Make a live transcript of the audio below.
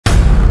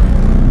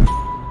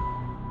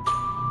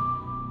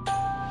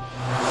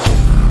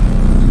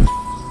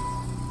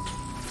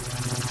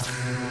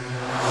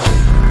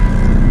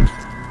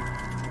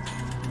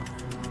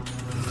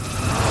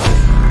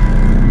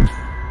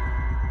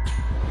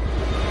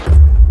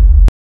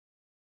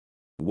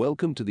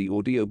Welcome to the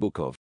audiobook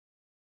of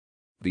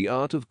The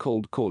Art of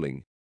Cold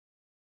Calling.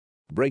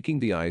 Breaking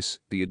the Ice,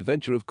 The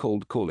Adventure of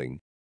Cold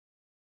Calling.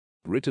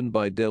 Written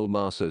by Del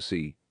Marso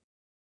C.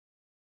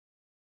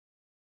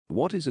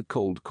 What is a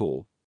cold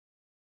call?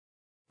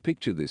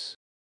 Picture this.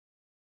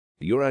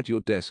 You're at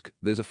your desk,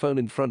 there's a phone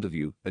in front of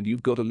you, and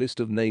you've got a list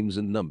of names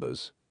and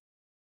numbers.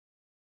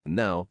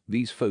 Now,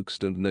 these folks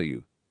don't know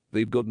you.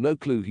 They've got no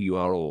clue who you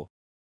are or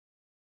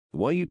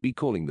why you'd be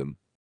calling them.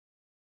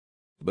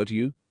 But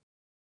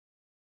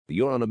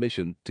you're on a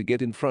mission to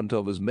get in front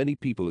of as many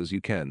people as you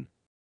can.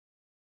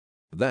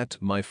 That,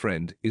 my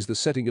friend, is the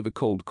setting of a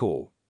cold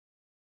call.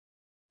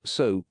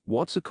 So,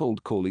 what's a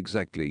cold call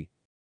exactly?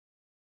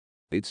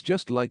 It's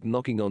just like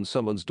knocking on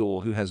someone's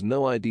door who has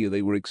no idea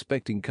they were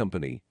expecting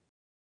company.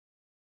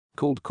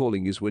 Cold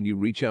calling is when you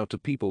reach out to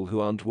people who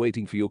aren't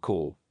waiting for your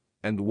call.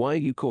 And why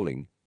are you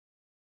calling?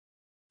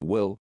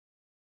 Well,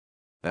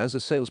 as a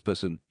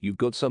salesperson, you've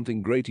got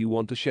something great you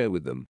want to share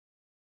with them.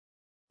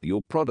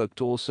 Your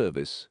product or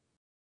service.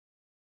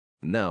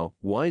 Now,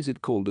 why is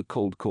it called a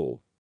cold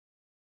call?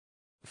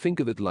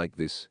 Think of it like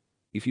this.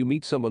 If you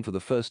meet someone for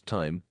the first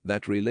time,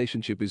 that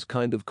relationship is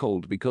kind of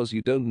cold because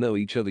you don't know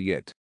each other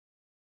yet.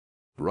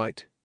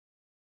 Right?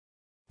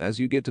 As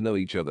you get to know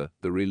each other,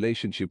 the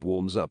relationship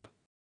warms up.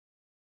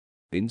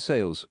 In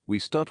sales, we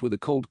start with a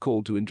cold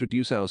call to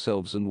introduce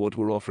ourselves and what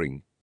we're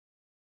offering.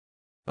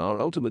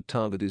 Our ultimate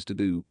target is to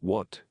do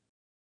what?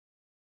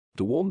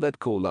 To warm that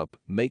call up,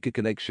 make a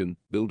connection,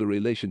 build a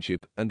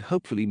relationship, and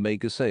hopefully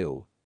make a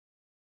sale.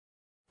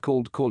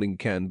 Cold calling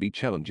can be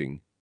challenging.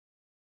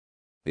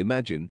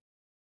 Imagine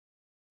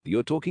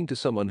you're talking to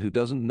someone who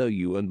doesn't know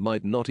you and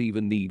might not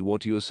even need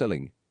what you're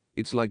selling.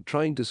 It's like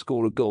trying to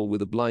score a goal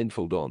with a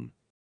blindfold on.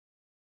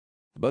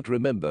 But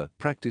remember,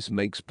 practice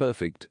makes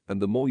perfect,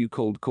 and the more you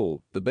cold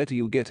call, the better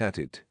you'll get at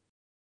it.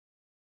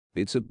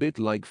 It's a bit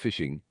like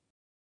fishing.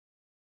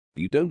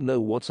 You don't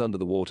know what's under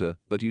the water,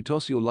 but you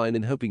toss your line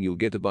in hoping you'll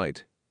get a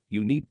bite.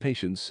 You need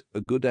patience, a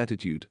good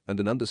attitude,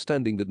 and an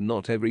understanding that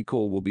not every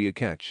call will be a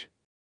catch.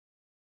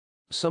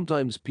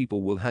 Sometimes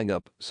people will hang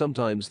up,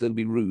 sometimes they'll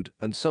be rude,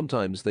 and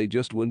sometimes they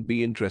just won't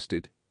be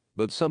interested.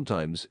 But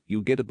sometimes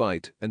you'll get a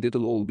bite and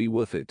it'll all be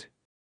worth it.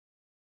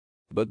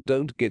 But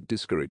don't get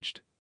discouraged.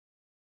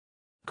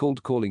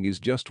 Cold calling is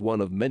just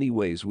one of many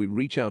ways we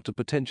reach out to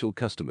potential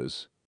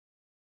customers.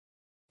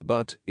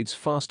 But it's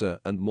faster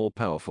and more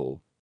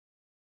powerful.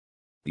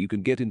 You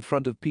can get in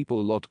front of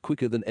people a lot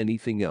quicker than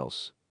anything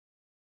else.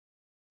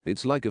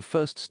 It's like a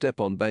first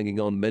step on banging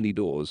on many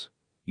doors.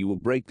 You will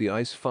break the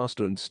ice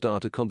faster and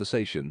start a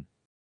conversation.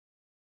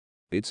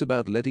 It's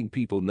about letting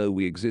people know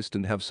we exist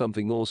and have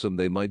something awesome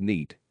they might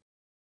need.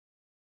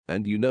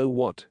 And you know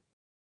what?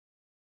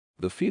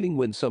 The feeling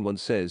when someone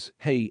says,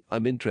 "Hey,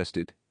 I'm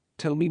interested,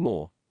 tell me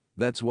more,"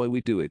 that's why we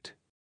do it.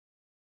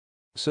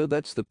 So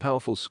that's the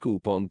powerful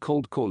scoop on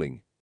cold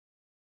calling.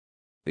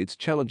 It's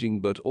challenging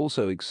but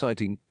also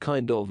exciting,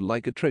 kind of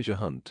like a treasure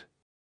hunt.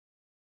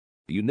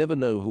 You never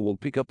know who will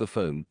pick up the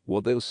phone,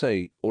 what they'll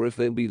say, or if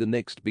they'll be the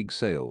next big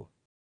sale.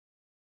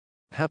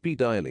 Happy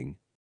dialing.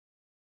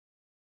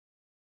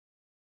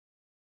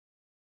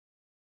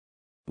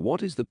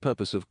 What is the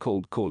purpose of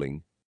cold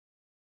calling?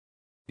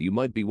 You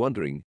might be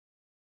wondering,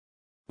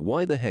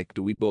 why the heck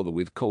do we bother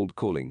with cold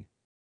calling?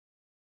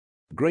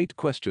 Great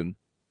question.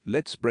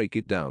 Let's break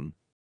it down.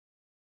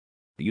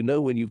 You know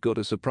when you've got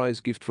a surprise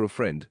gift for a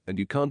friend and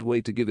you can't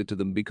wait to give it to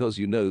them because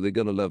you know they're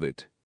gonna love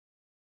it.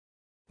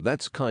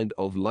 That's kind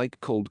of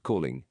like cold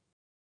calling.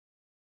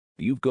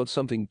 You've got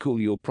something cool,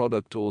 your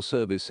product or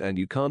service, and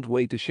you can't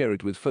wait to share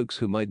it with folks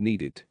who might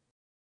need it.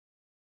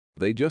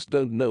 They just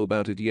don't know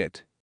about it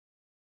yet.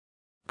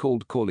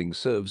 Cold calling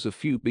serves a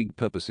few big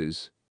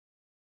purposes.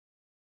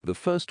 The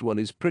first one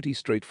is pretty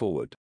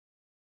straightforward.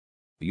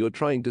 You're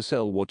trying to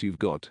sell what you've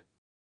got.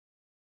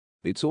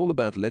 It's all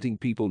about letting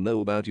people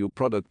know about your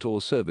product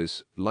or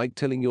service, like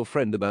telling your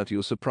friend about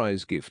your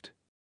surprise gift.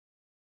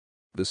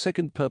 The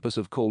second purpose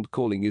of cold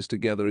calling is to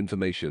gather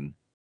information.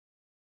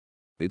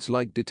 It's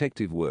like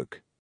detective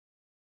work.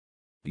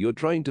 You're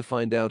trying to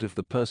find out if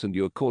the person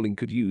you're calling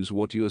could use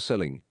what you're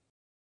selling.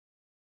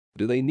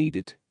 Do they need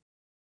it?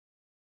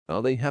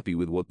 Are they happy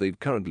with what they've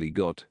currently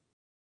got?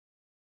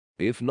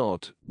 If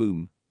not,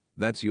 boom,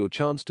 that's your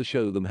chance to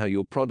show them how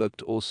your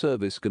product or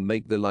service can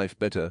make their life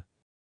better.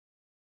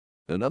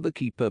 Another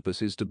key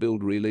purpose is to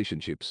build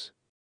relationships.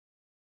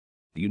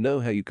 You know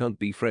how you can't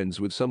be friends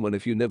with someone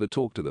if you never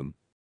talk to them.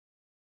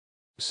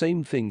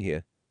 Same thing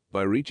here.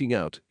 By reaching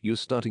out, you're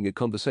starting a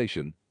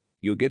conversation.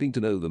 You're getting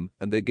to know them,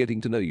 and they're getting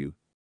to know you.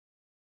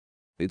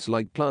 It's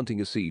like planting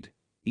a seed.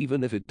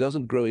 Even if it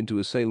doesn't grow into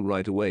a sale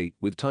right away,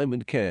 with time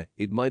and care,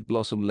 it might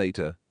blossom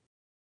later.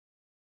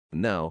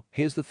 Now,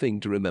 here's the thing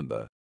to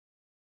remember.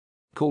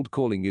 Cold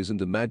calling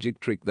isn't a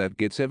magic trick that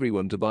gets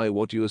everyone to buy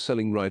what you're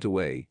selling right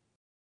away.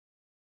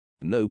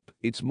 Nope,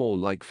 it's more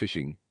like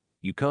fishing.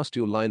 You cast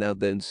your line out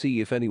there and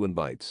see if anyone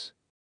bites.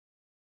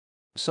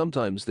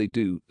 Sometimes they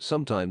do,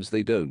 sometimes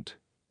they don't.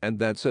 And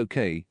that's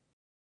okay.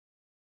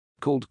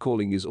 Cold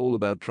calling is all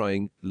about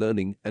trying,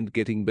 learning, and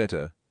getting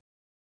better.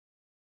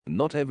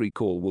 Not every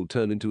call will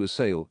turn into a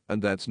sale,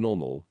 and that's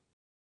normal.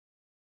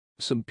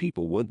 Some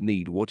people won't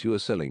need what you are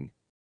selling.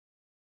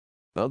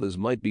 Others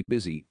might be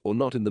busy or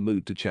not in the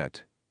mood to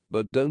chat.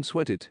 But don't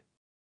sweat it.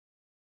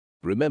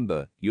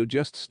 Remember, you're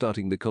just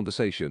starting the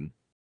conversation.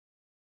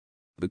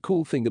 The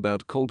cool thing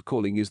about cold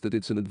calling is that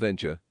it's an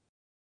adventure.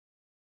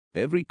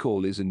 Every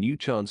call is a new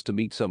chance to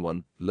meet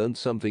someone, learn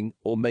something,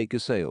 or make a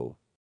sale.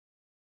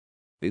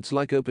 It's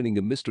like opening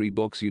a mystery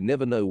box. You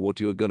never know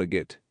what you're gonna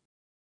get.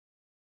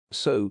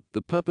 So,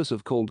 the purpose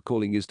of cold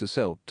calling is to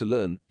sell, to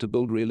learn, to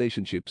build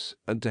relationships,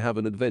 and to have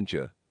an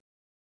adventure.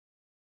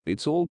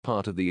 It's all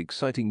part of the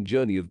exciting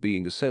journey of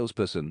being a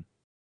salesperson.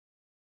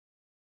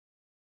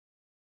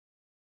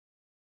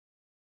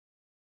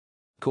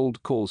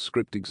 Cold call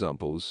script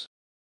examples.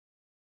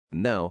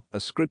 Now, a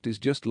script is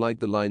just like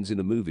the lines in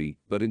a movie,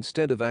 but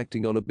instead of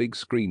acting on a big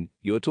screen,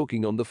 you're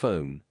talking on the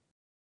phone.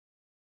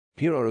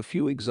 Here are a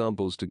few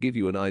examples to give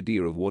you an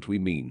idea of what we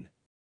mean.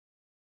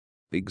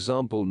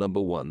 Example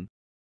number 1.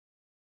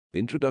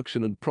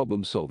 Introduction and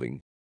problem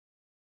solving.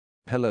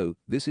 Hello,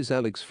 this is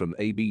Alex from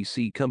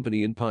ABC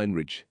Company in Pine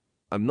Ridge.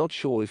 I'm not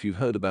sure if you've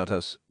heard about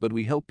us, but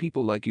we help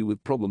people like you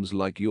with problems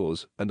like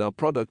yours, and our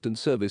product and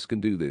service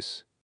can do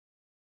this.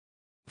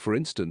 For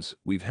instance,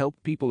 we've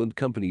helped people and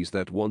companies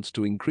that want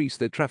to increase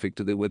their traffic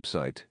to their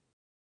website.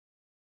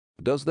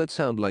 Does that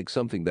sound like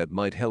something that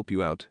might help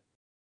you out?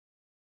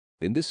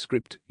 In this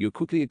script, you're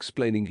quickly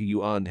explaining who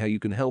you are and how you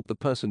can help the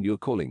person you're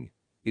calling.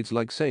 It's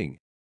like saying,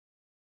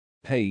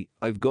 "Hey,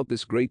 I've got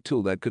this great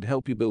tool that could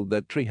help you build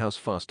that treehouse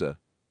faster.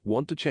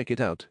 Want to check it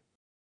out?"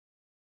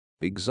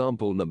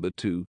 Example number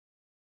 2.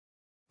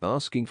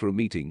 Asking for a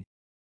meeting.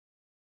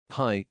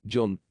 Hi,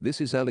 John,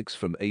 this is Alex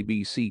from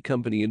ABC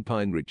Company in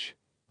Pine Ridge.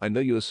 I know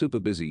you're super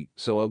busy,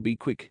 so I'll be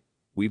quick.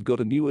 We've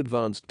got a new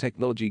advanced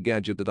technology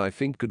gadget that I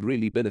think could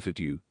really benefit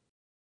you.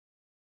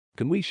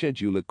 Can we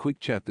schedule a quick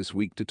chat this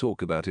week to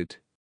talk about it?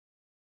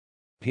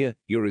 Here,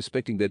 you're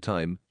respecting their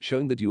time,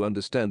 showing that you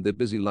understand they're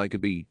busy like a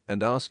bee,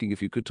 and asking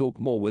if you could talk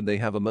more when they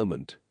have a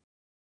moment.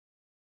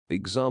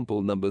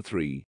 Example number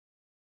 3.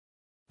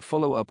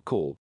 Follow-up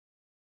call.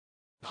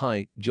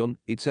 Hi, John,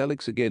 it's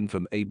Alex again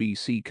from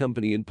ABC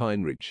Company in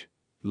Pine Ridge.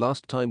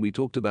 Last time we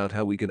talked about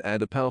how we can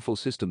add a powerful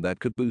system that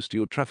could boost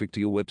your traffic to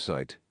your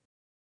website.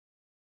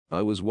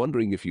 I was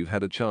wondering if you've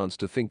had a chance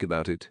to think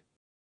about it.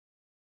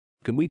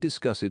 Can we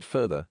discuss it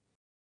further?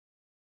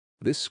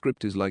 This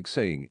script is like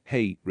saying,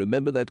 "Hey,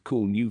 remember that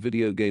cool new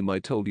video game I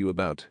told you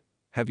about?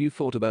 Have you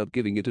thought about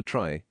giving it a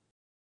try?"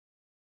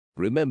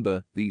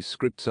 Remember, these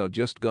scripts are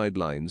just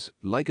guidelines,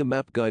 like a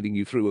map guiding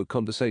you through a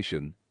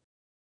conversation.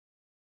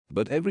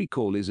 But every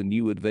call is a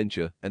new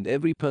adventure, and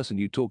every person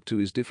you talk to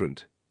is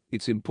different.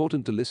 It's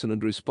important to listen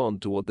and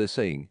respond to what they're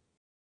saying.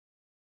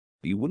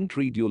 You wouldn't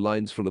read your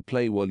lines from a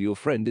play while your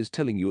friend is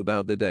telling you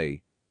about their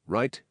day,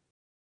 right?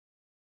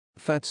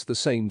 That's the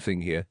same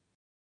thing here.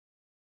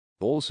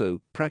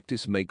 Also,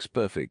 practice makes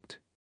perfect.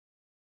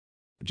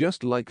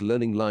 Just like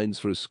learning lines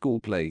for a school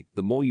play,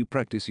 the more you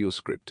practice your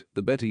script,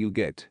 the better you'll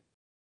get.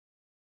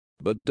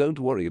 But don't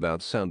worry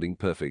about sounding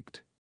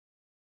perfect.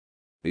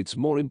 It's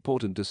more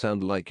important to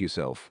sound like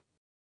yourself.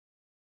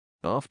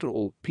 After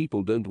all,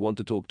 people don't want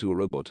to talk to a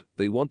robot,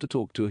 they want to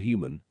talk to a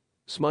human.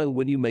 Smile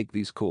when you make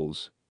these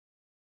calls.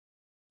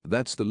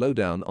 That's the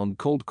lowdown on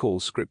cold call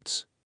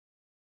scripts.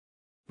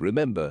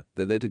 Remember,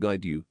 they're there to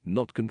guide you,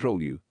 not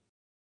control you.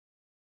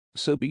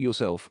 So be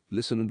yourself,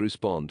 listen and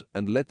respond,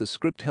 and let the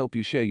script help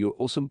you share your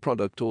awesome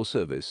product or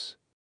service.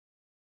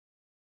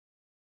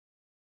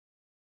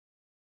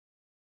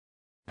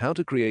 How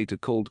to create a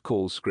cold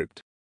call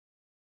script.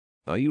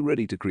 Are you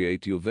ready to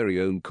create your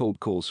very own cold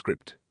call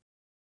script?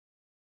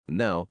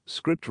 Now,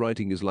 script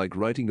writing is like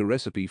writing a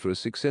recipe for a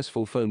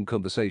successful phone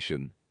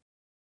conversation.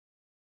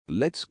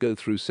 Let's go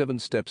through 7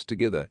 steps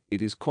together.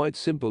 It is quite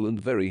simple and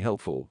very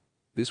helpful.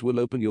 This will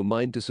open your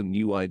mind to some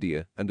new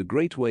idea and a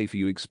great way for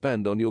you to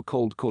expand on your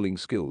cold calling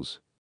skills.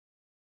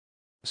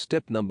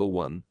 Step number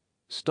 1.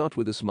 Start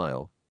with a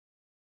smile.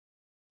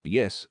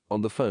 Yes,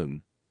 on the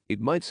phone. It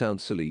might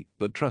sound silly,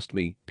 but trust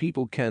me,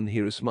 people can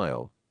hear a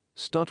smile.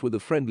 Start with a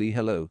friendly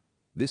hello.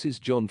 This is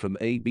John from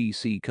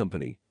ABC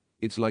Company.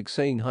 It's like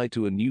saying hi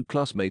to a new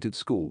classmate at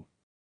school.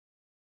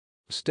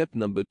 Step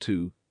number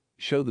 2.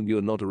 Show them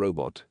you're not a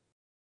robot.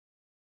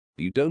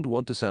 You don't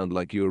want to sound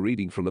like you're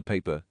reading from a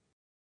paper.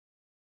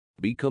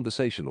 Be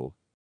conversational.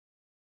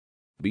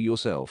 Be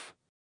yourself.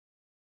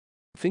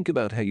 Think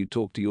about how you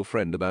talk to your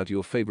friend about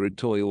your favorite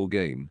toy or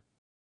game.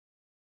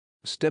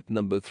 Step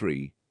number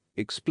 3.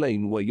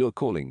 Explain why you're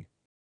calling.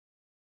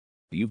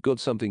 You've got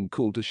something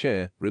cool to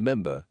share,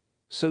 remember.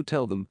 So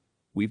tell them,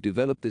 we've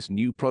developed this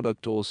new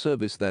product or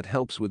service that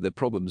helps with their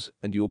problems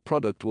and your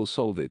product will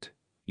solve it.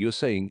 You're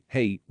saying,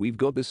 hey, we've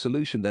got this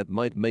solution that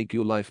might make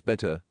your life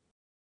better.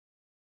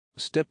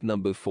 Step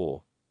number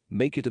 4.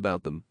 Make it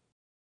about them.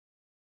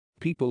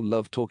 People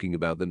love talking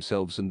about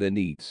themselves and their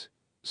needs.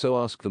 So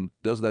ask them,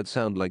 does that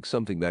sound like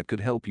something that could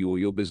help you or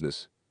your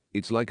business?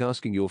 It's like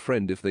asking your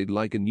friend if they'd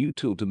like a new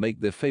tool to make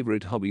their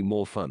favorite hobby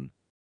more fun.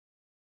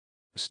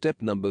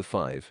 Step number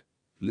 5.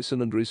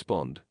 Listen and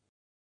respond.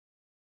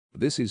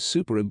 This is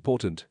super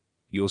important.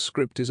 Your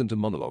script isn't a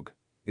monologue.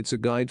 It's a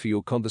guide for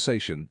your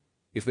conversation.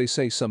 If they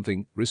say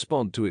something,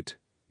 respond to it.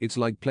 It's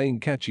like playing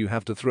catch, you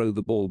have to throw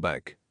the ball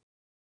back.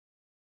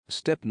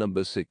 Step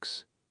number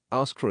 6.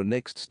 Ask for a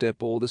next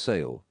step or the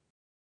sale.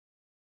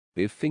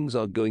 If things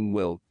are going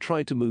well,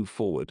 try to move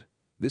forward.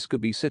 This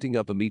could be setting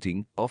up a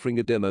meeting, offering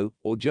a demo,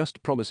 or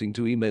just promising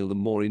to email them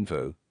more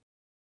info.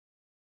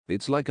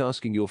 It's like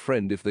asking your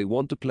friend if they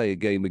want to play a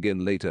game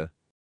again later.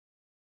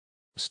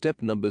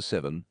 Step number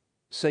 7.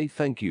 Say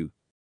thank you.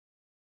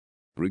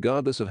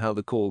 Regardless of how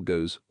the call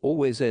goes,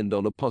 always end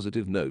on a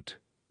positive note.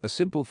 A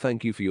simple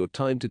thank you for your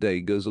time today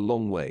goes a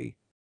long way.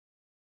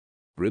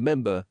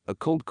 Remember, a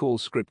cold call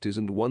script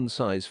isn't one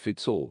size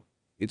fits all.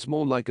 It's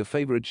more like a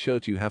favorite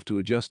shirt, you have to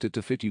adjust it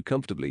to fit you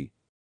comfortably.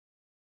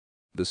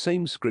 The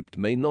same script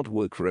may not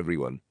work for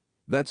everyone.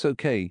 That's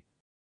okay.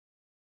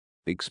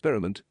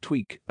 Experiment,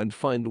 tweak, and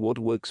find what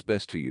works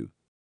best for you.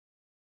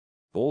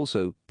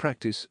 Also,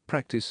 practice,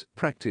 practice,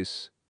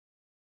 practice.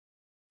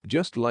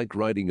 Just like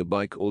riding a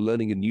bike or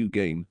learning a new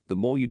game, the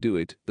more you do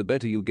it, the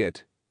better you'll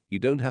get. You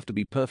don't have to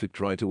be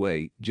perfect right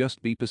away,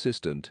 just be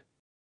persistent.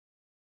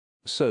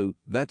 So,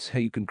 that's how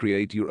you can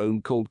create your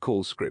own cold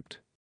call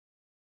script.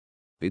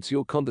 It's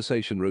your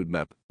conversation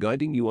roadmap,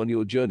 guiding you on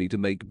your journey to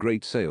make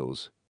great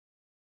sales.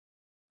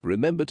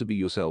 Remember to be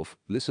yourself,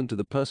 listen to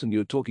the person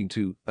you're talking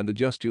to, and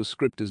adjust your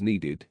script as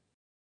needed.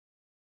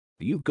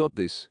 You've got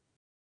this.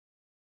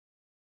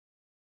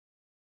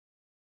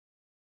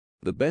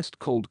 The best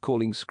cold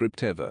calling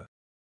script ever.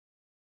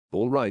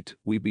 Alright,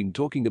 we've been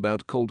talking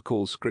about cold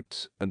call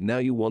scripts, and now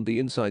you want the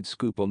inside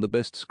scoop on the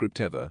best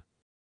script ever.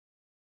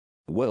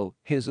 Well,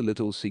 here's a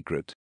little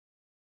secret.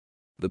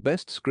 The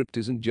best script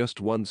isn't just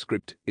one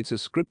script, it's a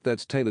script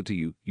that's tailored to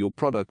you, your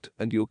product,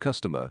 and your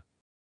customer.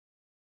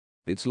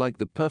 It's like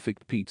the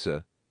perfect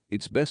pizza.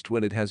 It's best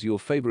when it has your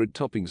favorite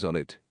toppings on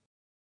it.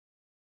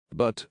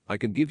 But I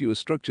can give you a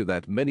structure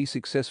that many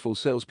successful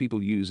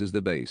salespeople use as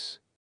the base.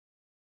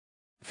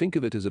 Think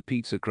of it as a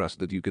pizza crust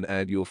that you can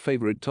add your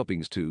favorite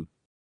toppings to.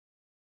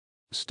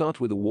 Start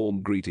with a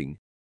warm greeting.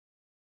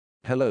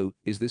 Hello,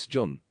 is this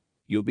John?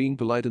 You're being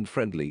polite and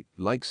friendly,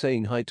 like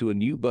saying hi to a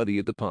new buddy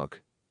at the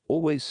park.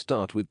 Always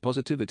start with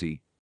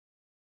positivity.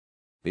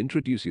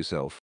 Introduce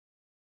yourself.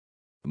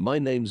 My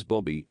name's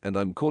Bobby, and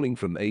I'm calling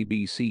from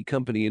ABC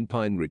Company in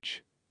Pine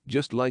Ridge.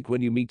 Just like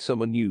when you meet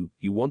someone new,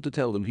 you want to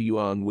tell them who you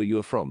are and where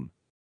you're from.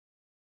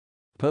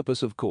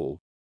 Purpose of call.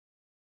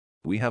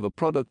 We have a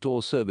product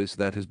or service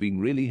that has been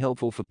really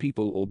helpful for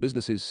people or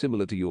businesses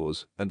similar to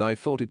yours, and I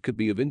thought it could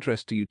be of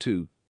interest to you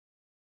too.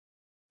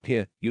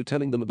 Here, you're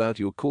telling them about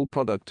your cool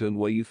product and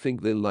why you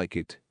think they'll like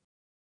it.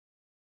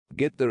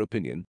 Get their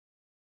opinion.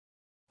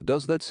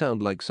 Does that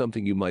sound like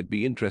something you might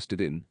be interested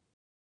in?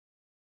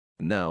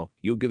 Now,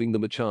 you're giving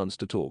them a chance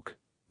to talk.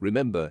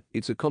 Remember,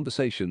 it's a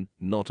conversation,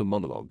 not a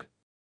monologue.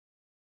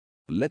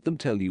 Let them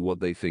tell you what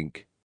they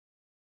think.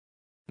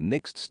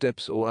 Next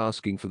steps or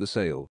asking for the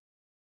sale.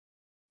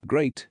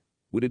 Great.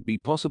 Would it be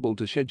possible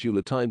to schedule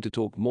a time to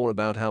talk more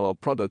about how our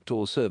product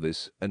or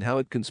service and how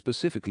it can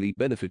specifically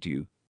benefit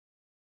you?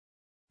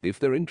 If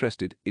they're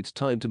interested, it's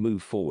time to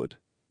move forward.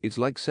 It's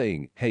like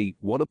saying, hey,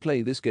 wanna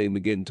play this game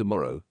again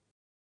tomorrow?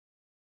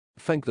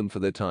 Thank them for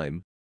their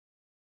time.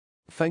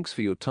 Thanks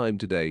for your time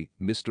today,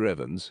 Mr.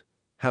 Evans.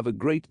 Have a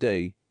great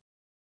day.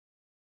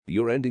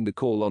 You're ending the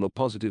call on a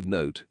positive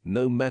note,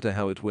 no matter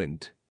how it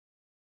went.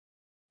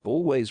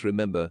 Always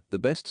remember, the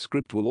best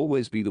script will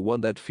always be the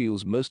one that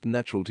feels most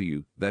natural to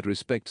you, that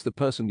respects the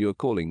person you're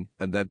calling,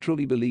 and that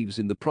truly believes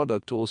in the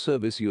product or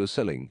service you're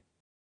selling.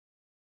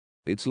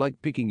 It's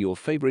like picking your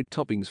favorite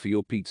toppings for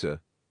your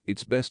pizza.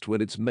 It's best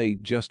when it's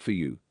made just for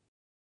you.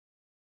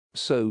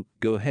 So,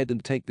 go ahead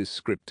and take this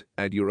script,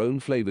 add your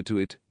own flavor to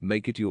it,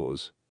 make it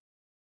yours.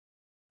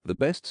 The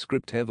best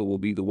script ever will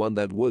be the one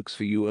that works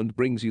for you and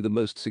brings you the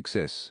most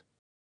success.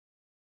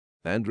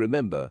 And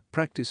remember,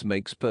 practice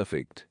makes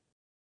perfect.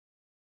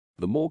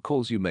 The more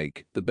calls you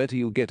make, the better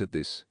you'll get at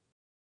this.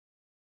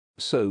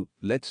 So,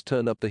 let's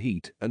turn up the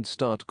heat and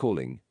start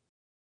calling.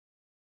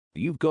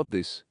 You've got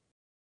this.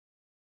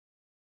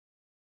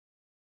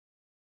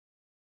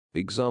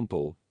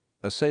 Example: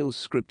 a sales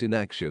script in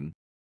action.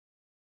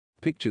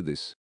 Picture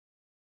this.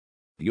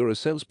 You're a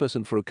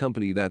salesperson for a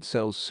company that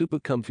sells super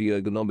comfy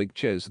ergonomic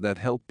chairs that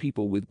help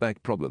people with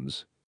back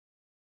problems.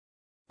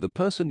 The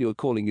person you're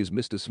calling is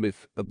Mr.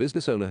 Smith, a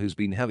business owner who's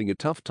been having a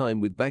tough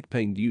time with back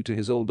pain due to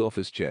his old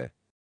office chair.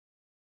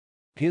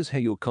 Here's how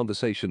your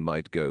conversation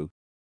might go.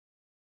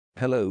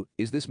 Hello,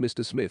 is this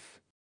Mr.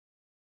 Smith?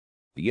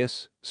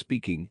 Yes,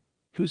 speaking.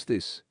 Who's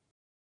this?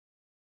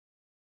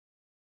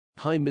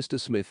 Hi, Mr.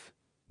 Smith.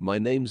 My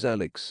name's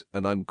Alex,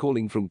 and I'm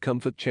calling from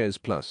Comfort Chairs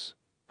Plus.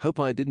 Hope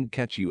I didn't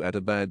catch you at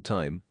a bad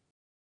time.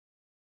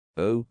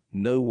 Oh,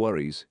 no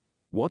worries.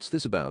 What's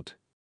this about?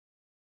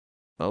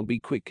 I'll be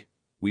quick.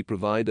 We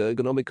provide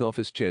ergonomic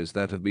office chairs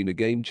that have been a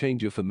game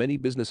changer for many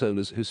business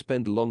owners who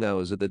spend long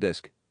hours at the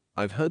desk.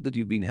 I've heard that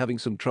you've been having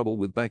some trouble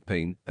with back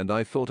pain, and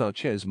I thought our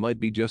chairs might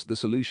be just the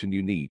solution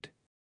you need.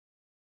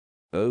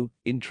 Oh,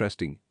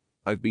 interesting.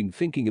 I've been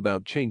thinking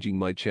about changing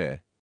my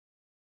chair.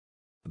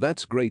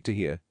 That's great to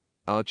hear.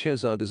 Our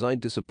chairs are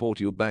designed to support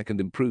your back and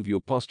improve your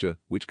posture,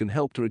 which can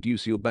help to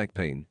reduce your back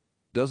pain.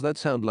 Does that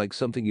sound like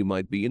something you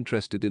might be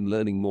interested in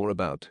learning more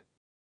about?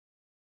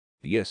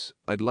 Yes,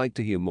 I'd like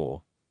to hear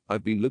more.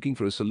 I've been looking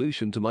for a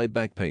solution to my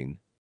back pain.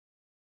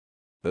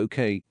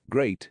 Okay,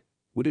 great.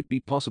 Would it be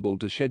possible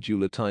to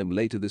schedule a time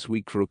later this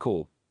week for a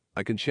call?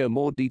 I can share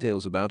more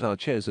details about our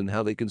chairs and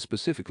how they can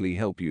specifically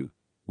help you.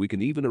 We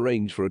can even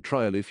arrange for a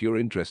trial if you're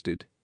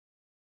interested.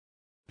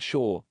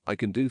 Sure, I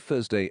can do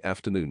Thursday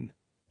afternoon.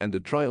 And a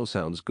trial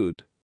sounds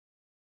good.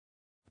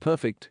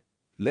 Perfect.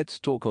 Let's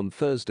talk on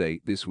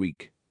Thursday this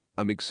week.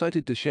 I'm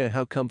excited to share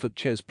how Comfort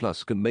Chairs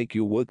Plus can make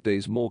your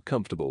workdays more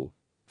comfortable.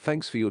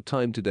 Thanks for your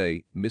time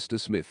today, Mr.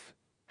 Smith.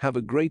 Have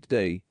a great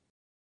day.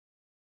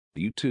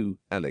 You too,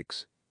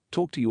 Alex.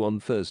 Talk to you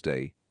on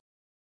Thursday.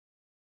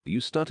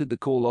 You started the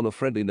call on a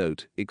friendly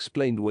note,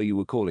 explained where you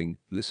were calling,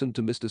 listened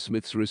to Mr.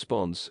 Smith's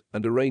response,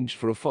 and arranged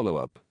for a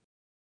follow-up.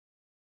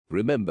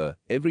 Remember,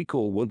 every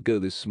call won't go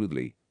this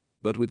smoothly,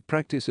 but with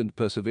practice and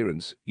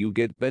perseverance, you'll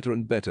get better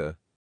and better.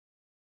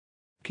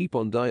 Keep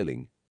on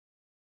dialing.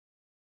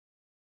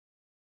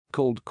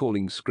 Cold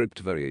calling script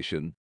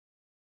variation.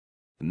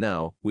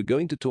 Now, we're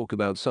going to talk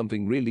about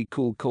something really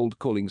cool: cold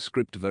calling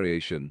script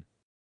variation.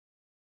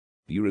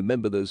 You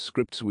remember those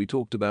scripts we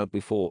talked about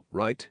before,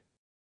 right?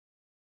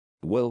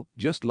 Well,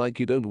 just like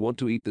you don't want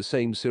to eat the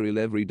same cereal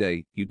every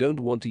day, you don't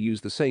want to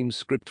use the same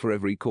script for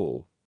every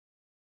call.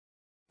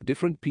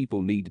 Different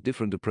people need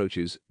different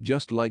approaches,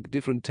 just like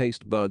different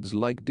taste buds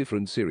like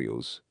different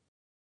cereals.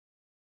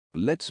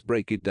 Let's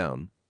break it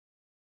down.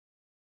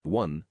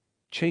 1.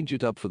 Change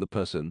it up for the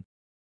person.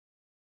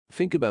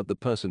 Think about the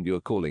person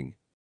you're calling.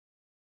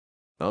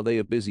 Are they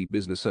a busy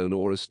business owner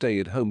or a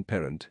stay-at-home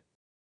parent?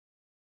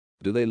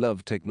 Do they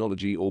love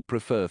technology or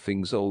prefer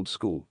things old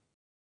school?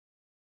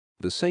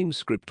 The same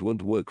script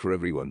won't work for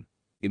everyone.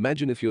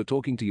 Imagine if you're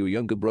talking to your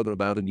younger brother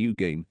about a new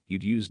game,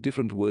 you'd use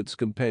different words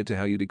compared to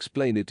how you'd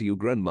explain it to your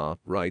grandma,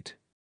 right?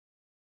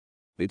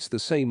 It's the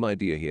same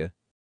idea here.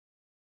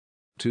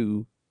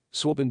 2.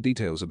 Swap in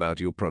details about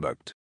your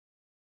product.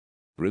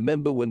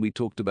 Remember when we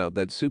talked about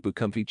that super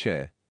comfy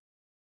chair?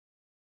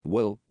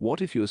 Well,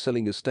 what if you're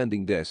selling a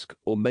standing desk,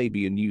 or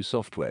maybe a new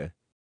software?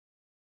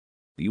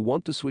 You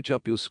want to switch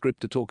up your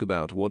script to talk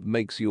about what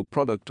makes your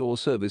product or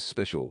service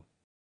special.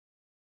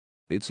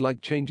 It's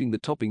like changing the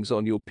toppings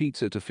on your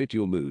pizza to fit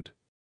your mood.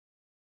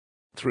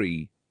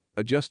 3.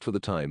 Adjust for the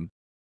time.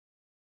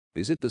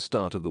 Is it the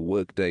start of the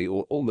workday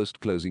or almost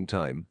closing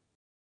time?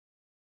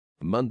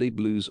 Monday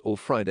blues or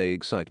Friday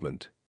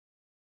excitement?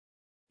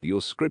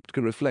 Your script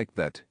can reflect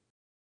that.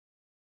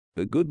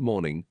 A good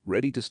morning,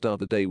 ready to start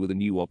the day with a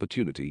new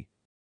opportunity,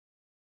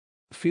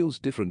 feels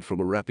different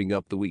from a wrapping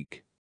up the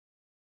week.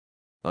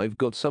 I've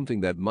got something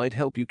that might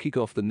help you kick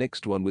off the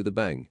next one with a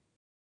bang.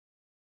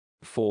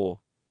 4.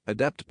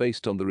 Adapt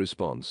based on the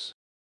response.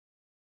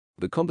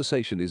 The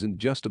conversation isn't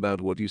just about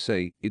what you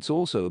say, it's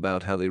also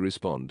about how they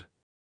respond.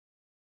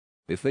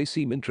 If they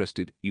seem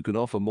interested, you can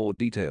offer more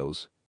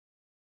details.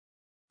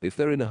 If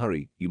they're in a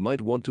hurry, you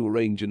might want to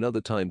arrange another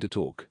time to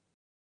talk.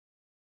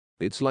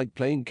 It's like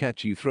playing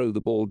catch, you throw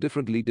the ball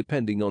differently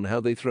depending on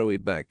how they throw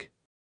it back.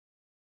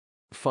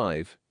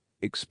 5.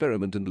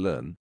 Experiment and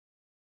learn.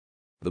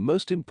 The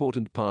most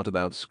important part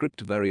about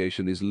script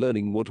variation is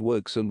learning what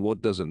works and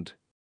what doesn't.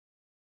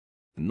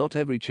 Not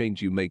every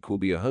change you make will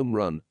be a home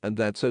run, and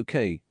that's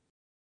okay.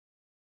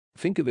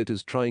 Think of it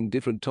as trying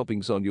different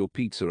toppings on your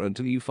pizza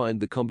until you find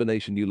the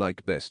combination you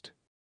like best.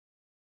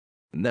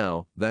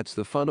 Now, that's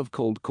the fun of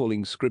cold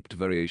calling script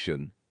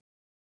variation.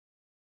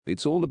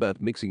 It's all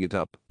about mixing it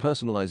up,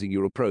 personalizing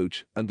your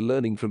approach, and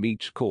learning from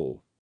each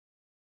call.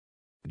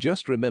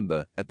 Just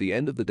remember, at the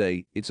end of the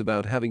day, it's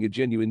about having a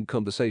genuine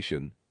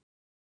conversation.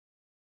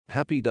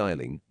 Happy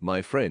dialing,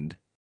 my friend.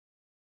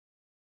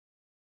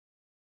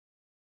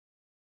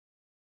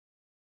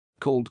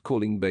 Cold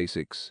calling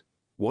basics.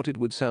 What it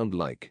would sound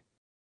like.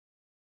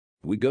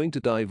 We're going to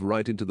dive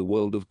right into the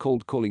world of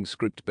cold calling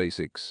script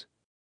basics.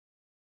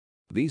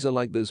 These are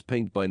like those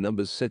paint by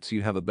numbers sets.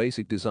 You have a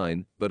basic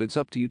design, but it's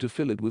up to you to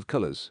fill it with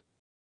colors.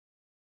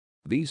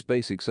 These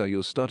basics are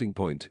your starting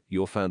point,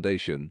 your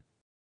foundation.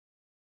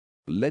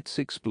 Let's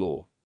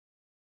explore.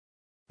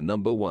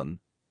 Number 1.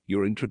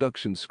 Your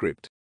introduction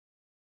script.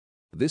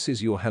 This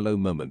is your hello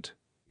moment.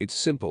 It's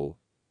simple.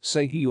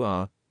 Say who you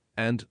are,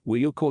 and where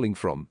you're calling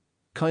from.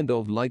 Kind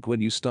of like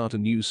when you start a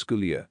new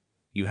school year.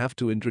 You have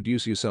to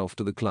introduce yourself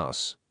to the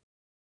class.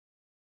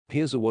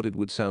 Here's what it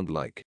would sound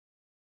like.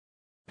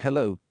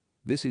 Hello,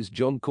 this is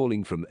John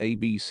calling from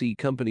ABC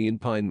Company in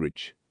Pine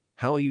Ridge.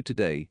 How are you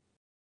today?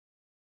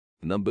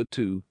 Number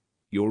 2.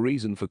 Your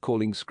reason for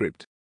calling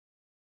script.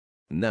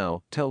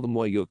 Now, tell them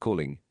why you're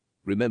calling.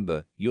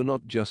 Remember, you're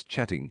not just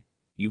chatting.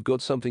 You've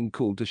got something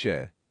cool to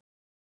share.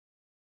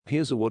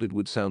 Here's what it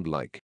would sound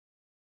like.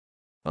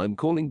 I'm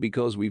calling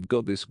because we've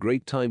got this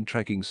great time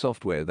tracking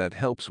software that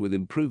helps with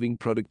improving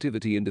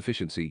productivity and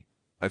efficiency.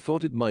 I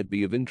thought it might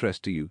be of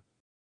interest to you.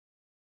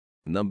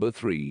 Number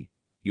 3.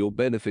 Your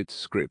benefits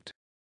script.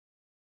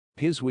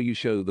 Here's where you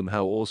show them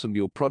how awesome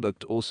your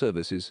product or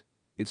service is.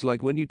 It's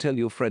like when you tell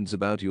your friends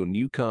about your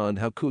new car and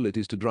how cool it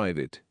is to drive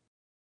it.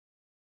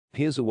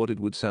 Here's what it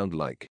would sound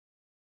like.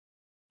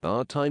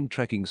 Our time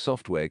tracking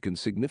software can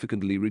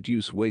significantly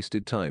reduce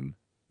wasted time.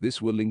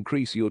 This will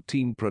increase your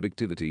team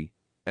productivity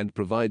and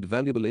provide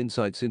valuable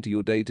insights into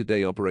your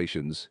day-to-day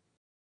operations.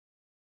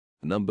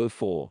 Number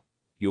 4.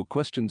 Your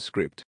question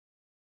script.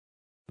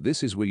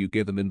 This is where you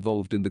get them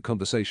involved in the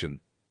conversation.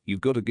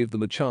 You've got to give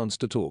them a chance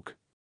to talk.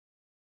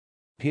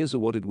 Here's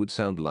what it would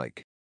sound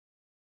like.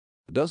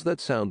 Does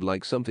that sound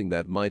like something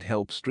that might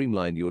help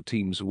streamline your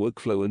team's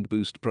workflow and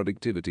boost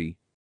productivity?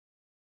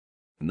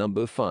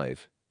 Number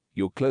 5.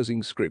 Your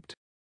closing script.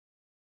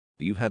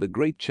 You've had a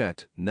great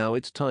chat, now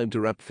it's time to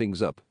wrap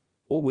things up.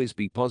 Always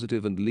be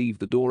positive and leave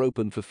the door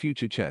open for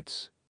future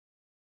chats.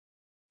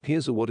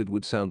 Here's what it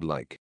would sound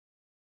like.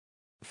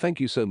 Thank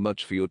you so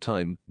much for your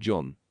time,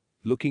 John.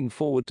 Looking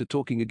forward to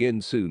talking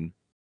again soon.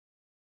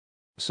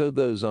 So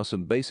those are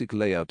some basic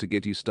layout to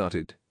get you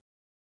started.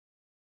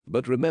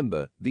 But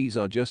remember, these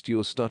are just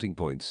your starting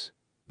points.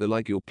 They're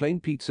like your plain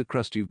pizza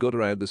crust. You've got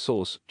to add the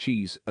sauce,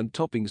 cheese, and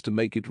toppings to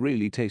make it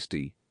really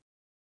tasty.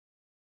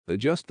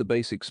 Adjust the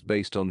basics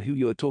based on who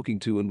you're talking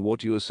to and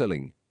what you're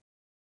selling.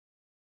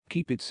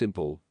 Keep it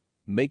simple,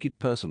 make it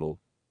personal,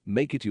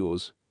 make it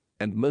yours,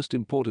 and most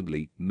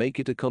importantly, make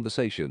it a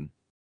conversation.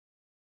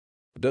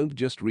 Don't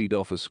just read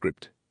off a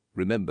script.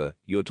 Remember,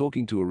 you're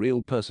talking to a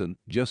real person,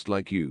 just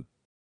like you.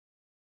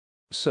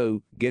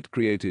 So, get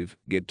creative,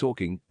 get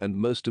talking, and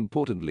most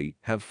importantly,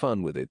 have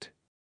fun with it.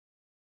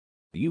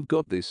 You've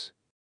got this.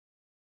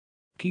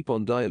 Keep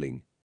on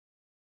dialing.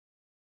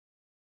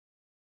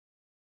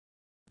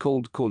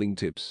 Cold calling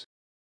tips.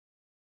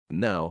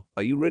 Now,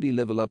 are you ready to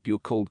level up your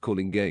cold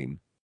calling game?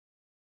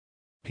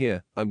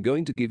 Here, I'm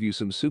going to give you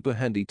some super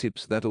handy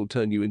tips that'll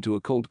turn you into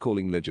a cold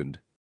calling legend.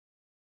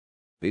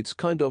 It's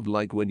kind of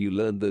like when you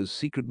learn those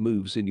secret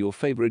moves in your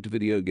favorite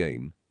video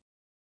game.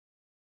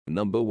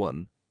 Number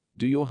 1.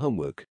 Do your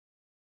homework.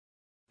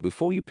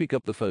 Before you pick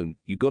up the phone,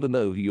 you gotta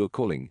know who you're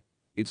calling.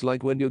 It's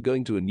like when you're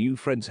going to a new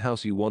friend's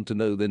house, you want to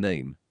know their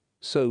name.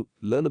 So,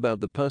 learn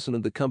about the person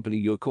and the company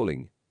you're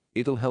calling.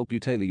 It'll help you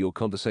tailor your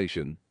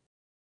conversation.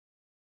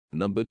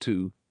 Number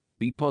 2.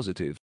 Be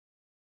positive.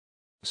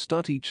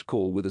 Start each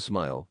call with a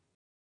smile.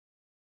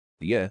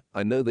 Yeah,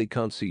 I know they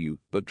can't see you,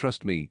 but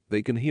trust me,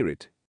 they can hear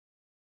it.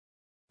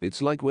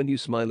 It's like when you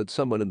smile at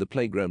someone in the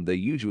playground, they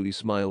usually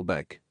smile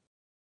back.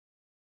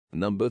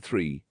 Number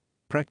 3.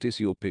 Practice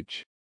your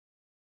pitch.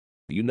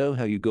 You know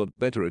how you got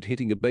better at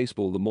hitting a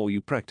baseball the more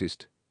you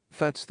practiced?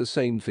 That's the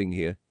same thing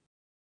here.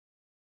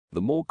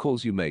 The more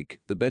calls you make,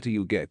 the better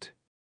you'll get.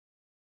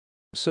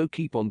 So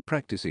keep on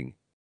practicing.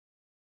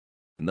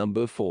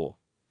 Number 4.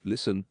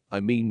 Listen, I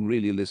mean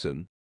really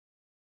listen.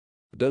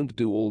 Don't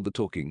do all the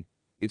talking.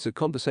 It's a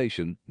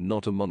conversation,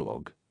 not a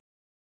monologue.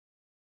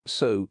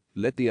 So,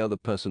 let the other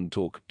person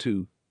talk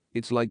too.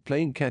 It's like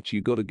playing catch,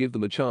 you gotta give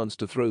them a chance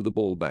to throw the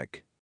ball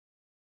back.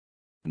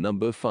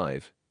 Number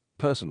 5.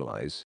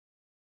 Personalize.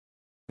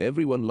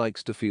 Everyone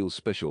likes to feel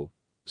special,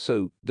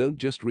 so don't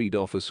just read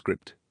off a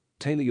script.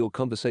 Tailor your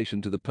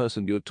conversation to the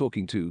person you're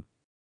talking to.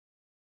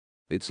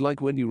 It's like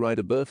when you write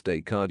a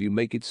birthday card, you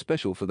make it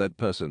special for that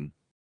person.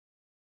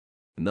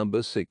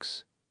 Number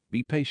 6.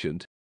 Be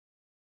patient.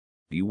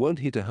 You won't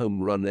hit a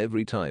home run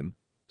every time.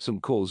 Some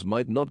calls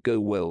might not go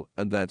well,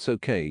 and that's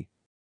okay.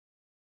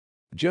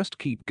 Just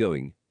keep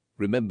going.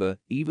 Remember,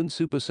 even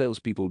super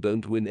salespeople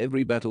don't win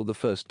every battle the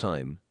first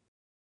time.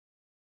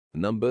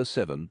 Number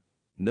 7.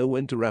 Know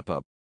when to wrap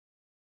up.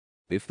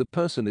 If the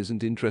person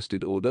isn't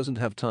interested or doesn't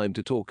have time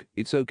to talk,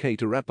 it's okay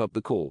to wrap up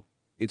the call.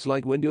 It's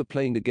like when you're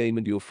playing a game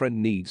and your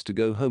friend needs to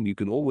go home, you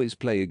can always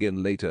play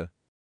again later.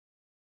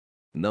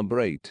 Number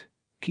 8.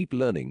 Keep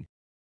learning.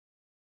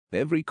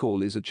 Every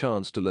call is a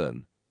chance to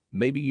learn.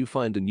 Maybe you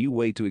find a new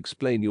way to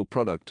explain your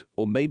product,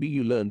 or maybe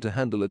you learn to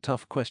handle a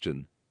tough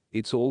question.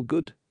 It's all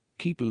good.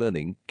 Keep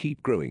learning,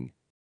 keep growing.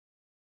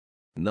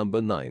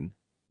 Number 9.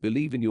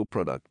 Believe in your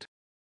product.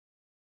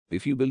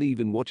 If you believe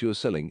in what you're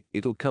selling,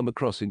 it'll come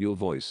across in your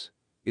voice.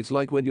 It's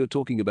like when you're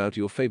talking about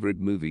your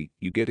favorite movie,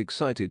 you get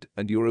excited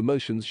and your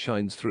emotions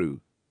shines through.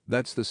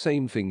 That's the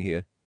same thing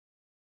here.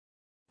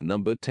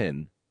 Number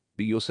 10.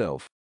 Be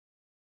yourself.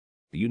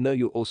 You know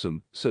you're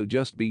awesome, so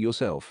just be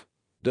yourself.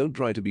 Don't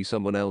try to be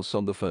someone else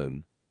on the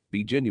phone.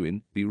 Be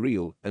genuine, be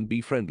real, and be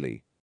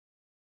friendly.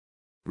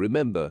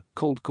 Remember,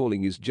 cold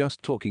calling is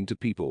just talking to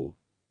people.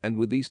 And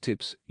with these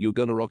tips, you're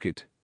gonna rock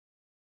it.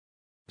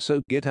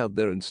 So get out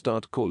there and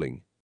start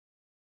calling.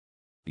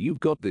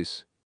 You've got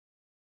this.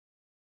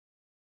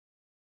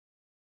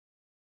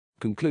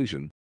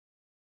 Conclusion.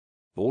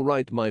 All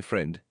right, my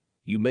friend,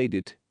 you made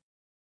it.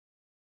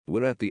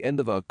 We're at the end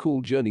of our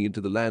cool journey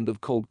into the land of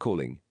cold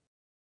calling.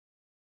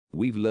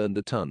 We've learned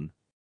a ton.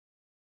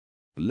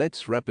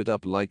 Let's wrap it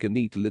up like a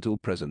neat little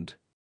present.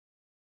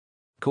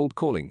 Cold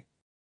calling.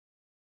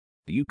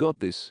 You got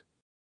this.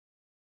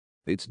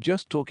 It's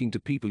just talking to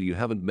people you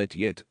haven't met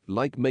yet,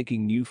 like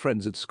making new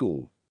friends at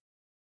school.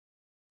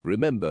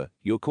 Remember,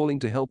 you're calling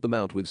to help them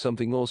out with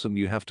something awesome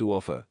you have to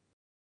offer.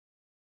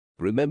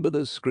 Remember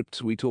those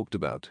scripts we talked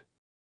about?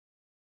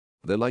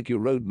 They're like your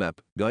roadmap,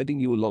 guiding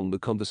you along the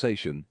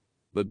conversation.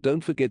 But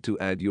don't forget to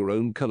add your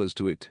own colors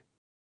to it.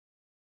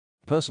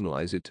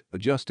 Personalize it,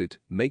 adjust it,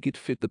 make it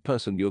fit the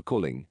person you're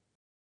calling.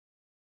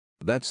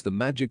 That's the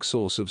magic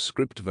sauce of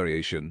script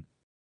variation.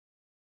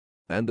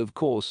 And of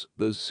course,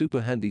 those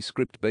super handy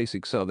script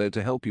basics are there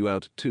to help you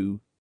out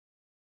too.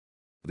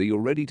 They're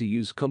your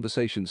ready-to-use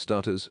conversation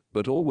starters,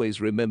 but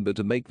always remember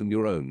to make them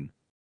your own.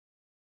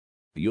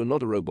 You're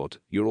not a robot,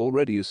 you're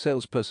already a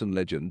salesperson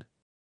legend.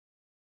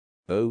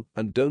 Oh,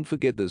 and don't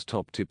forget those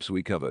top tips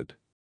we covered.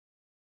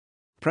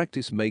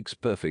 Practice makes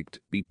perfect,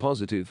 be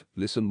positive,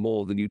 listen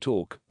more than you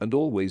talk, and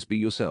always be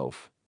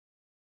yourself.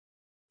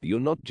 You're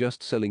not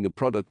just selling a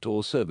product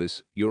or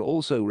service, you're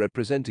also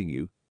representing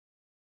you.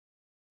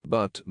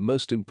 But,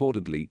 most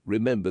importantly,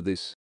 remember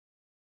this.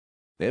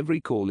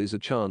 Every call is a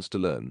chance to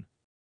learn.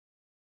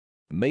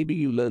 Maybe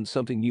you learn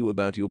something new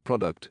about your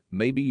product,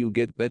 maybe you'll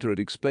get better at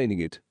explaining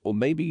it, or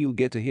maybe you'll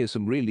get to hear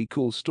some really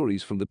cool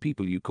stories from the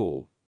people you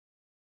call.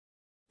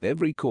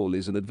 Every call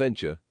is an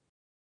adventure.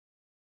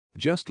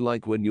 Just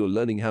like when you're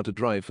learning how to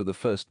drive for the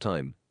first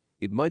time.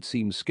 It might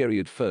seem scary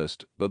at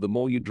first, but the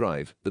more you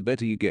drive, the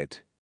better you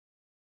get.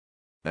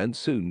 And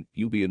soon,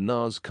 you'll be a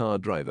NASCAR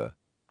driver.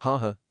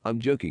 Haha, I'm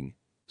joking.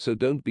 So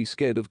don't be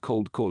scared of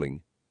cold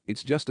calling.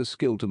 It's just a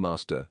skill to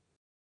master.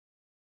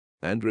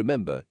 And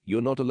remember,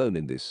 you're not alone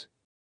in this.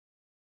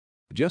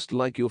 Just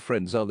like your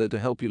friends are there to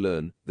help you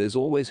learn, there's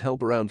always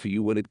help around for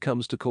you when it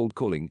comes to cold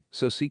calling,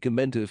 so seek a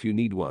mentor if you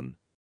need one.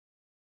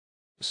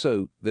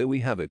 So, there we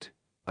have it.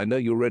 I know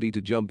you're ready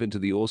to jump into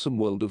the awesome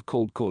world of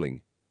cold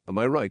calling. Am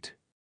I right?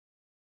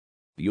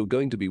 You're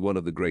going to be one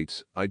of the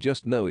greats, I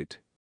just know it.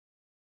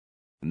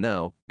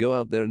 Now, go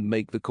out there and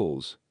make the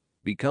calls.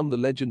 Become the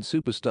legend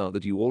superstar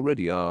that you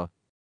already are.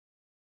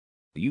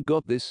 You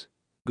got this.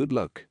 Good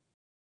luck.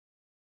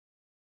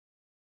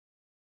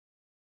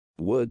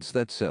 Words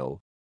that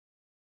sell.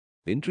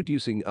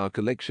 Introducing our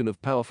collection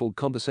of powerful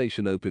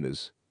conversation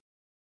openers.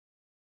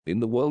 In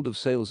the world of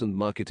sales and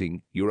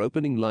marketing, your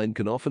opening line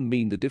can often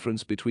mean the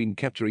difference between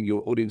capturing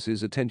your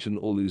audience's attention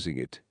or losing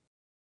it.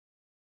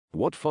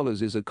 What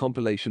follows is a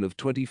compilation of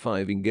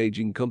 25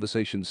 engaging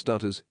conversation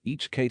starters,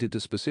 each catered to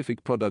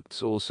specific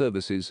products or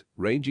services,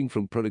 ranging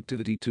from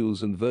productivity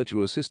tools and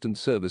virtual assistant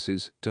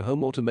services to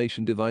home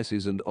automation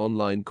devices and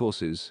online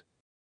courses.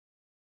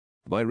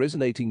 By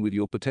resonating with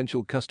your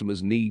potential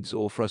customers' needs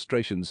or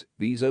frustrations,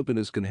 these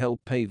openers can help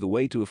pave the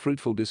way to a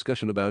fruitful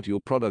discussion about your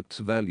product's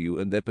value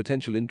and their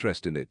potential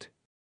interest in it.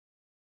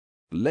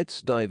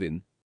 Let's dive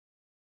in.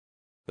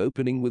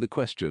 Opening with a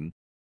question.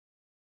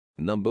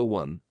 Number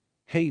 1.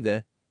 Hey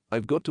there,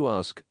 I've got to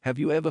ask, have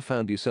you ever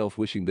found yourself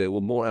wishing there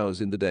were more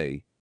hours in the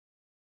day?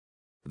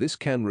 This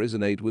can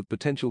resonate with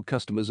potential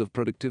customers of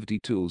productivity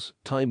tools,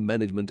 time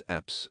management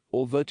apps,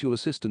 or virtual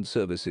assistant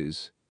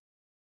services.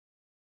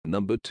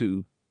 Number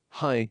 2.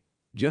 Hi,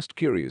 just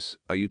curious,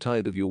 are you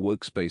tired of your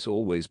workspace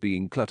always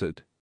being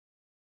cluttered?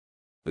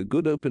 A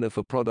good opener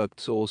for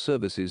products or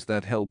services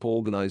that help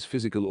organize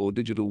physical or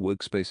digital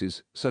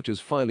workspaces, such as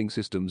filing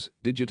systems,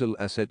 digital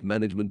asset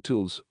management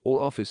tools,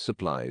 or office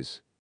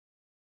supplies.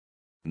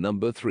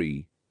 Number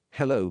 3.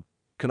 Hello,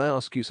 can I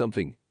ask you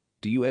something?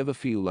 Do you ever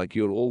feel like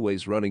you're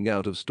always running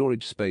out of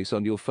storage space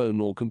on your phone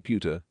or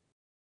computer?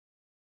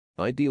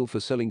 Ideal for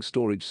selling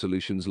storage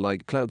solutions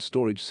like cloud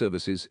storage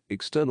services,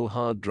 external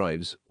hard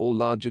drives, or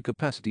larger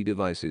capacity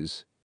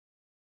devices.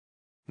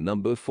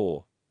 Number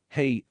 4.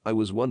 Hey, I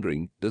was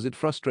wondering, does it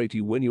frustrate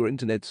you when your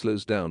internet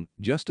slows down,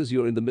 just as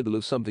you're in the middle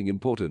of something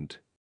important?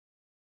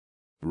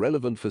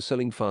 Relevant for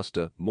selling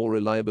faster, more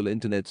reliable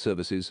internet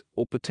services,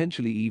 or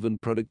potentially even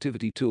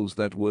productivity tools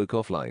that work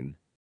offline.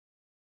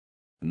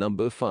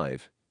 Number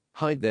 5.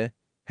 Hi there,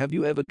 have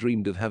you ever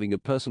dreamed of having a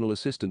personal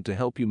assistant to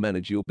help you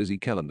manage your busy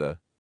calendar?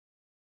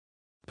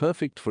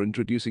 Perfect for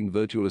introducing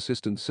virtual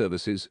assistant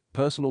services,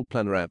 personal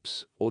planner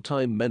apps, or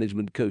time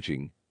management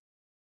coaching.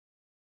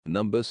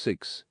 Number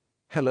 6.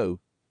 Hello,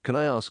 can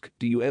I ask,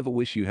 do you ever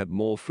wish you had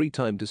more free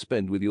time to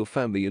spend with your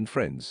family and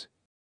friends?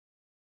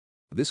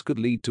 This could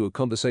lead to a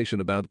conversation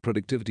about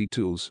productivity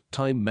tools,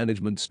 time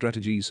management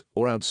strategies,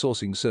 or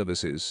outsourcing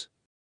services.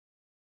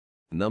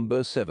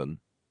 Number 7.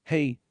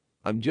 Hey,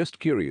 I'm just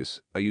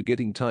curious, are you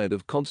getting tired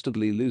of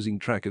constantly losing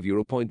track of your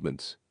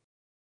appointments?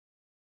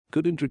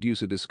 Could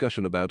introduce a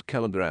discussion about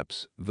calendar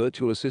apps,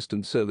 virtual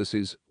assistant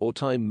services, or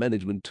time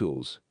management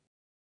tools.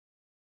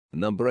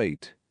 Number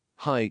 8.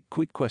 Hi,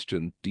 quick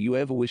question, do you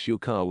ever wish your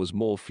car was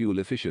more fuel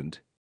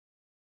efficient?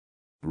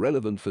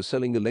 Relevant for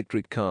selling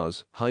electric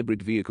cars,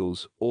 hybrid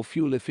vehicles, or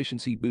fuel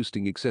efficiency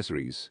boosting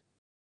accessories.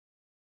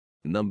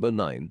 Number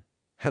 9.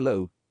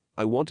 Hello,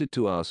 I wanted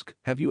to ask,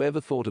 have you ever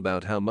thought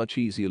about how much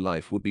easier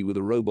life would be with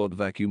a robot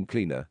vacuum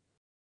cleaner?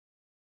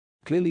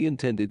 Clearly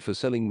intended for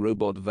selling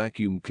robot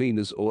vacuum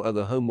cleaners or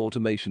other home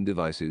automation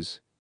devices.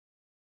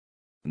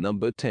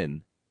 Number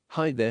 10.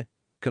 Hi there,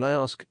 can I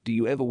ask, do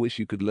you ever wish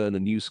you could learn a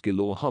new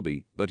skill or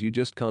hobby, but you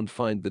just can't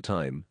find the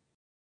time?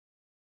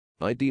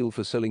 Ideal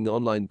for selling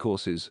online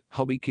courses,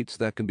 hobby kits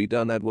that can be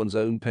done at one's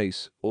own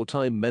pace, or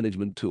time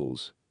management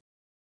tools.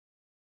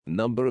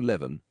 Number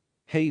 11.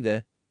 Hey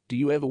there, do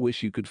you ever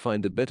wish you could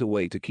find a better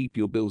way to keep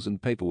your bills and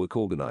paperwork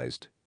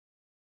organized?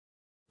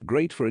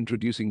 Great for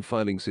introducing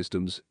filing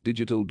systems,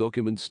 digital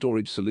document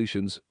storage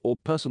solutions, or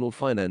personal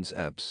finance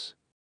apps.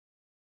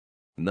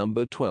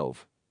 Number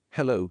 12.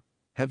 Hello,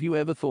 have you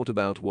ever thought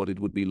about what it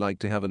would be like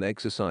to have an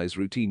exercise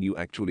routine you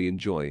actually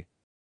enjoy?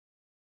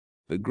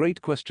 A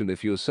great question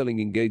if you're selling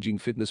engaging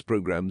fitness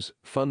programs,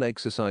 fun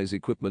exercise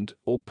equipment,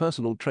 or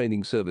personal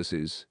training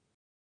services.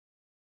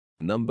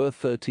 Number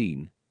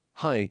 13.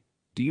 Hi,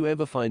 do you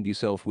ever find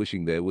yourself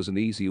wishing there was an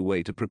easier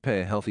way to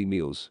prepare healthy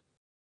meals?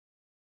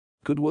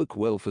 Could work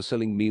well for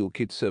selling meal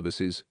kit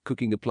services,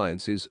 cooking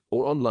appliances,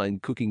 or online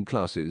cooking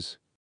classes.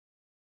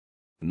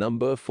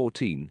 Number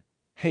 14.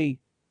 Hey,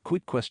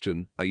 quick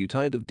question, are you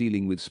tired of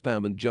dealing with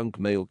spam and junk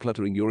mail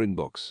cluttering your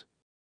inbox?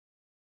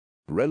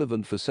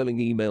 Relevant for selling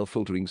email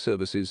filtering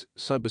services,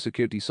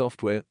 cybersecurity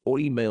software, or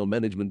email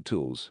management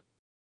tools.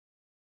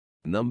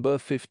 Number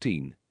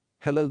 15.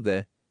 Hello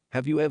there,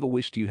 have you ever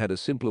wished you had a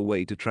simpler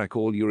way to track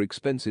all your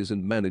expenses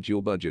and manage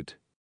your budget?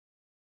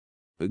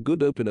 A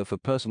good opener for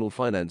personal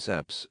finance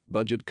apps,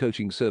 budget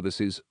coaching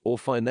services, or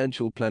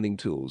financial planning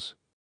tools.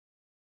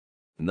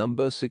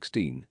 Number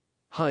 16.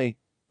 Hi,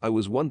 I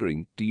was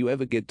wondering, do you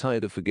ever get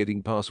tired of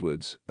forgetting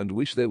passwords and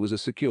wish there was a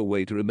secure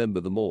way to remember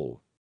them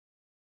all?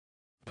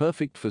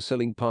 Perfect for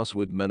selling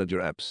password manager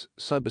apps,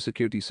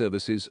 cybersecurity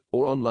services,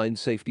 or online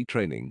safety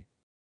training.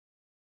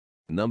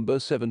 Number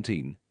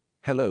 17.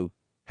 Hello,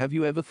 have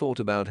you ever thought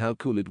about how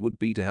cool it would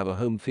be to have a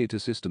home theater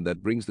system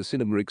that brings the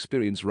cinema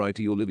experience right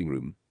to your living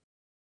room?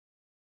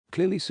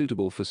 Clearly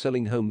suitable for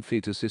selling home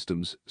theater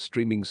systems,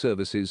 streaming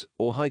services,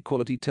 or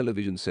high-quality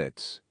television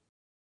sets.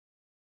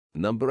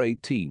 Number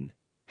 18.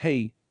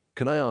 Hey,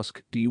 can I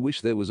ask, do you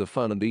wish there was a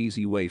fun and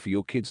easy way for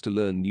your kids to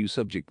learn new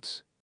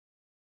subjects?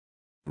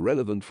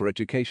 Relevant for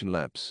educational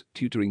apps,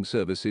 tutoring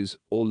services,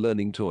 or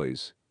learning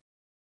toys.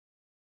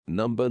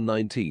 Number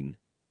 19.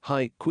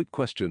 Hi, quick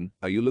question,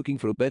 are you looking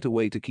for a better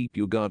way to keep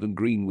your garden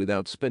green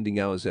without spending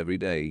hours every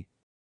day?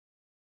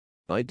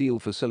 Ideal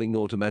for selling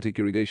automatic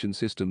irrigation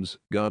systems,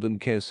 garden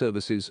care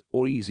services,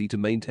 or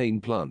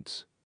easy-to-maintain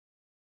plants.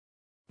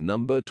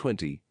 Number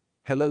 20.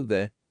 Hello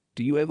there,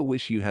 do you ever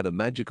wish you had a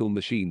magical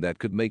machine that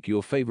could make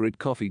your favorite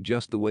coffee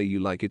just the way you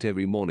like it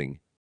every morning?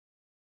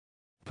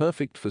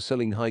 Perfect for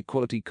selling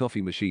high-quality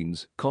coffee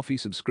machines, coffee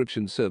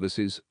subscription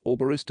services, or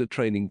barista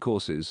training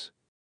courses.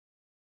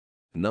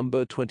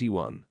 Number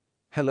 21.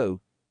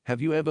 Hello,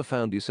 have you ever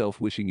found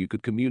yourself wishing you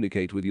could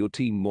communicate with your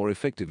team more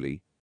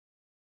effectively?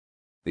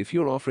 If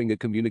you're offering a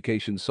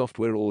communication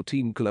software or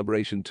team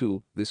collaboration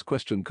tool, this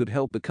question could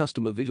help the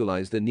customer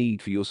visualize their need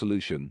for your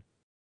solution.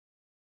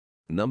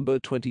 Number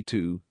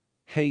 22.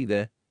 Hey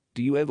there,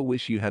 do you ever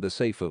wish you had a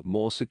safer,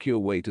 more secure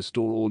way to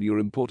store all your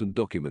important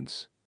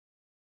documents?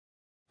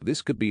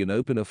 This could be an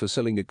opener for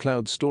selling a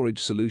cloud storage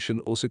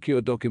solution or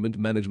secure document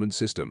management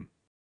system.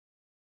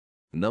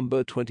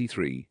 Number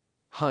 23.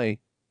 Hi,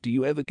 do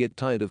you ever get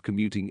tired of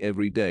commuting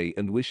every day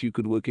and wish you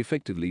could work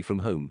effectively from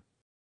home?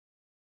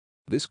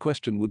 This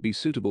question would be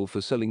suitable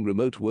for selling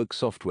remote work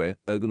software,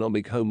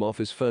 ergonomic home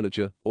office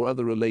furniture, or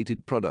other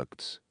related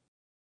products.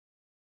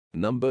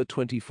 Number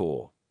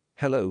 24.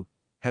 Hello,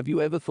 have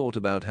you ever thought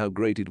about how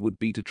great it would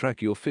be to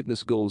track your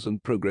fitness goals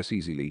and progress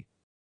easily?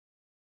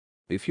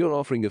 If you're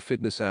offering a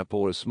fitness app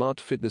or a smart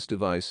fitness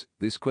device,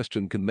 this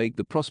question can make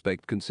the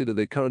prospect consider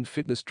their current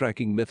fitness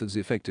tracking methods'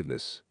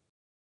 effectiveness.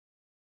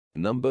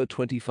 Number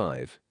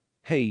 25.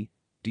 Hey,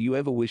 do you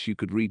ever wish you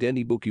could read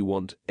any book you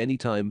want,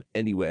 anytime,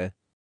 anywhere?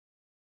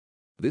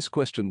 This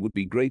question would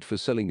be great for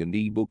selling an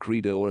e-book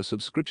reader or a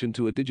subscription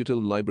to a digital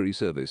library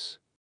service.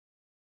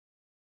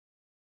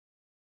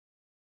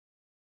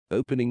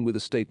 Opening with a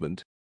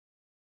statement.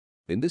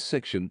 In this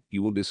section,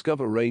 you will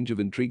discover a range of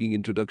intriguing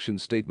introduction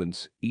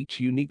statements,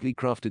 each uniquely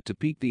crafted to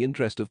pique the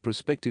interest of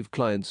prospective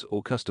clients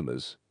or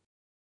customers.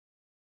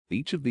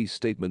 Each of these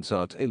statements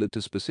are tailored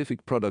to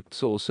specific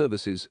products or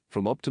services,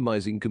 from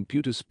optimizing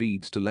computer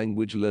speeds to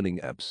language learning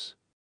apps.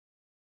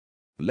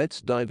 Let's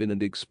dive in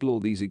and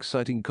explore these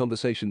exciting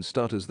conversation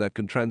starters that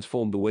can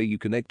transform the way you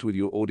connect with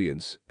your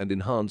audience and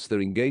enhance their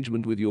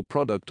engagement with your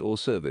product or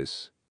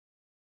service.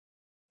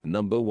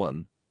 Number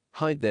 1.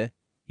 Hi there,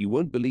 you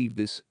won't believe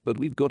this, but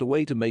we've got a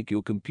way to make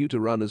your computer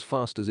run as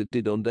fast as it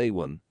did on day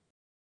one.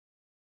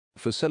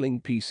 For selling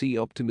PC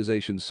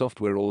optimization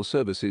software or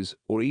services,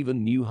 or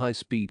even new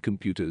high-speed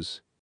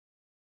computers.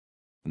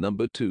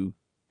 Number 2.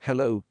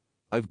 Hello,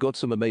 I've got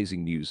some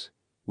amazing news.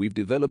 We've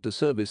developed a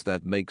service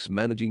that makes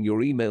managing your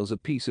emails a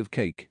piece of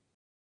cake.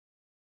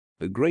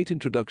 A great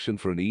introduction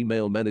for an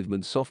email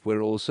management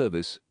software or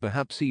service,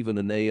 perhaps even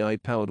an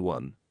AI-powered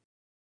one.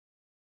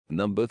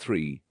 Number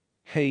 3.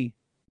 Hey,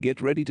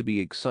 get ready to be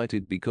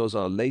excited because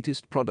our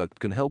latest product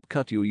can help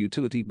cut your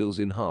utility bills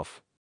in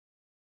half.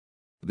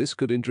 This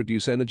could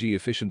introduce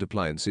energy-efficient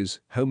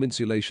appliances, home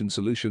insulation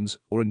solutions,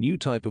 or a new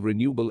type of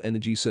renewable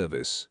energy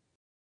service.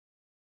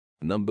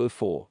 Number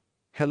 4.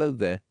 Hello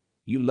there,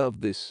 you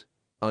love this.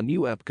 Our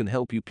new app can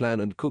help you plan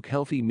and cook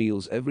healthy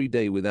meals every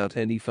day without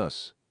any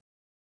fuss.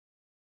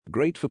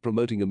 Great for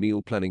promoting a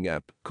meal planning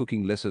app,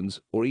 cooking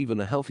lessons, or even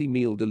a healthy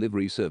meal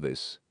delivery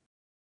service.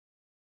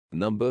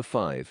 Number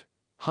 5.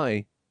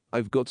 Hi,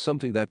 I've got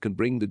something that can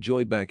bring the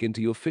joy back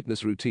into your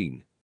fitness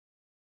routine.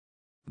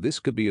 This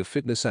could be a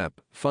fitness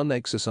app, fun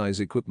exercise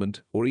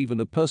equipment, or even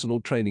a personal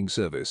training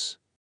service.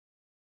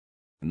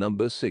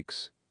 Number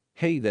 6.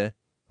 Hey there,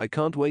 I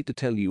can't wait to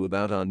tell you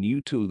about our new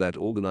tool that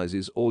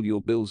organizes all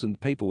your bills and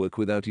paperwork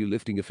without you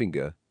lifting a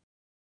finger.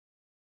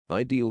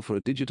 Ideal for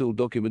a digital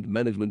document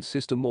management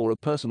system or a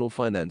personal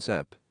finance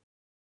app.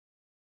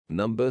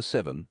 Number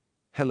 7.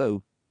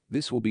 Hello,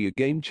 this will be a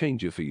game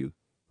changer for you.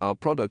 Our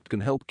product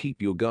can help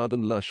keep your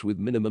garden lush with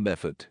minimum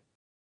effort.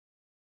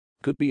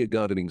 Could be a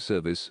gardening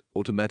service,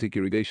 automatic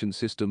irrigation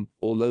system,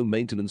 or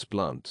low-maintenance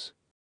plants.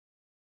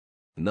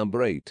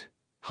 Number 8.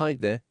 Hi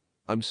there,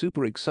 I'm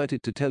super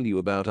excited to tell you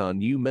about our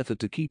new method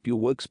to keep your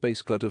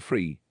workspace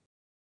clutter-free.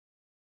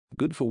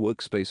 Good for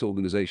workspace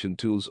organization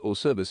tools or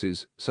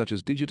services, such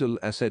as digital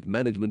asset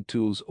management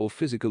tools or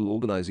physical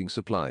organizing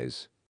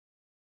supplies.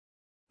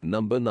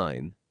 Number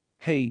 9.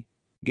 Hey,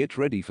 get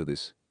ready for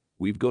this.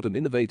 We've got an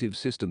innovative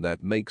system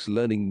that makes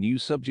learning new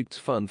subjects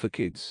fun for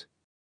kids.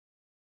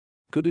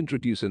 Could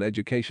introduce an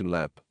educational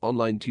app,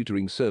 online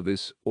tutoring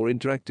service, or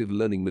interactive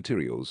learning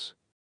materials.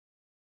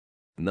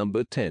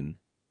 Number 10.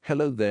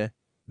 Hello there,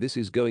 this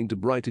is going to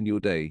brighten your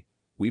day.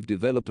 We've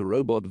developed a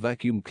robot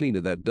vacuum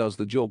cleaner that does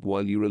the job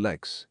while you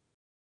relax.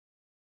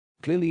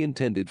 Clearly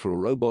intended for a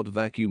robot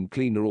vacuum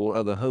cleaner or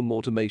other home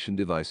automation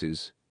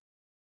devices.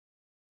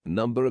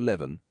 Number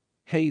 11.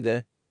 Hey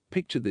there,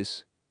 picture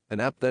this, an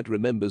app that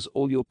remembers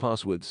all your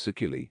passwords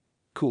securely.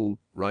 Cool,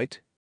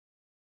 right?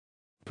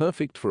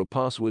 Perfect for a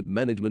password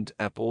management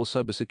app or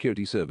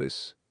cybersecurity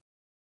service.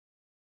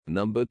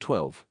 Number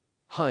 12.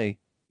 Hi,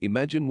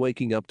 imagine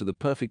waking up to the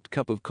perfect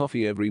cup of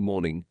coffee every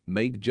morning,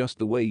 made just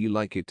the way you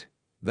like it.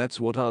 That's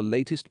what our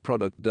latest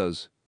product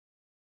does.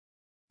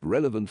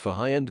 Relevant for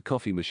high-end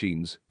coffee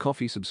machines,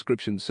 coffee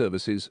subscription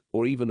services,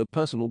 or even a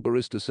personal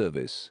barista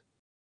service.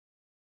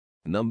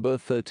 Number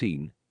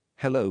 13.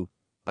 Hello,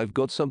 I've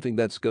got something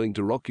that's going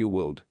to rock your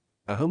world.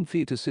 A home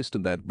theater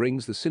system that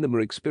brings the cinema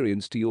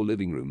experience to your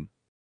living room.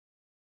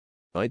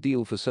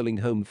 Ideal for selling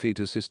home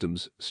theater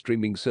systems,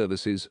 streaming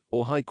services,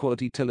 or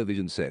high-quality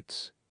television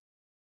sets.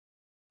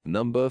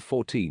 Number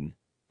 14.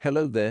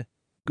 Hello there,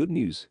 good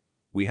news.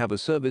 We have a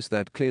service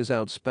that clears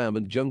out spam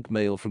and junk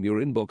mail from your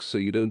inbox so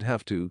you don't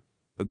have to.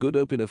 A good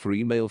opener for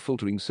email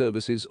filtering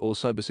services or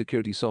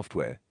cybersecurity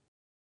software.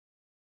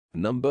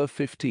 Number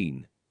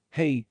 15.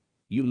 Hey,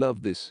 you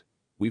love this.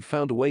 We've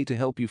found a way to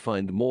help you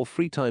find more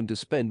free time to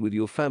spend with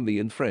your family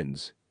and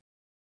friends.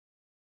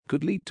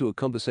 Could lead to a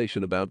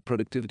conversation about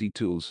productivity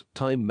tools,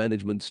 time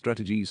management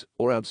strategies,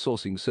 or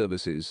outsourcing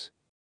services.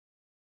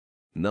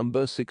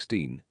 Number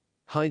 16.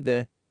 Hi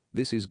there,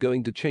 this is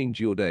going to change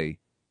your day.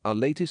 Our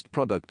latest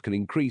product can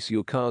increase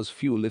your car's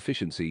fuel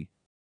efficiency.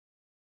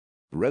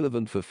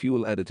 Relevant for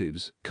fuel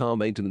additives, car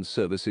maintenance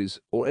services,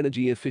 or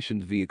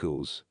energy-efficient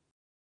vehicles.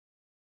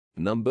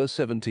 Number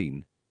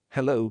 17.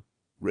 Hello,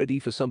 ready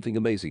for something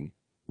amazing?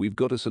 We've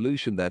got a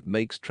solution that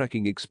makes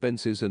tracking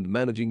expenses and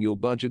managing your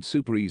budget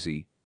super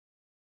easy.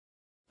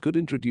 Could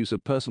introduce a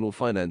personal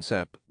finance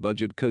app,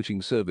 budget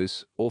coaching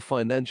service, or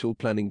financial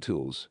planning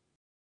tools.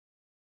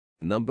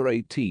 Number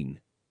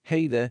 18.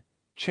 Hey there,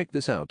 check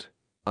this out.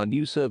 Our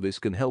new service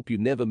can help you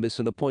never miss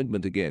an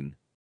appointment again.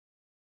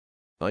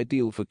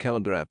 Ideal for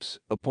calendar apps,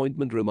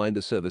 appointment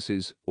reminder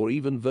services, or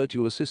even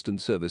virtual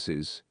assistant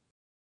services.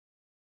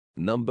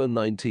 Number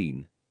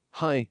 19.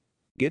 Hi,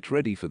 get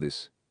ready for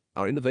this.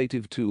 Our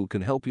innovative tool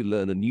can help you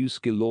learn a new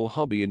skill or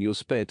hobby in your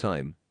spare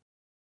time.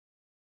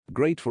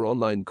 Great for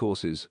online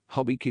courses,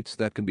 hobby kits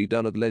that can be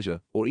done at leisure,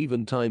 or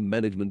even time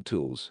management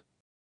tools.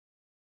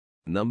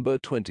 Number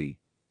 20.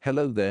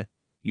 Hello there,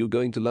 you're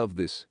going to love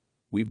this.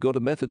 We've got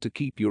a method to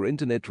keep your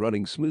internet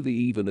running smoothly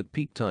even at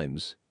peak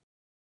times.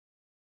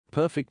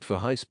 Perfect for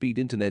high-speed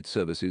internet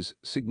services,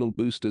 signal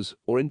boosters,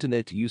 or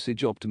internet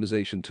usage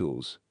optimization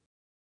tools.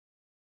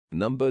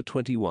 Number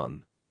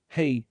 21.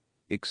 Hey,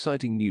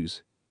 exciting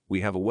news. We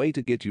have a way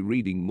to get you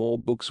reading more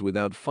books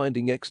without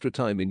finding extra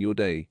time in your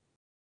day.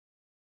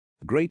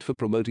 Great for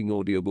promoting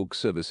audiobook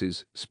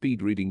services,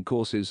 speed reading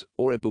courses,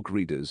 or ebook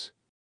readers.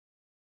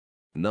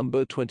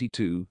 Number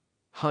 22.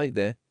 Hi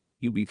there,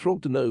 you'll be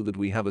thrilled to know that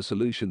we have a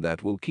solution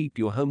that will keep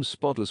your home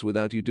spotless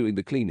without you doing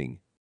the cleaning.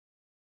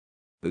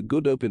 A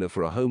good opener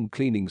for a home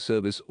cleaning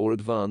service or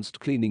advanced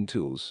cleaning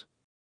tools.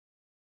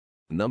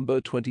 Number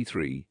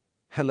 23.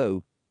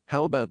 Hello,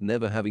 how about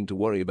never having to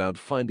worry about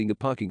finding a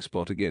parking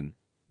spot again?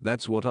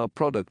 That's what our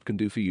product can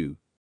do for you.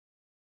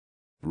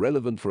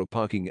 Relevant for a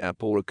parking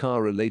app or a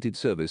car-related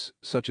service,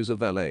 such as a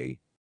valet.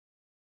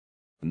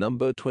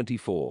 Number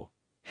 24.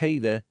 Hey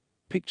there,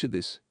 picture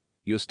this.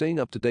 You're staying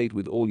up to date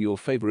with all your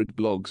favorite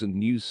blogs and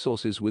news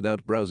sources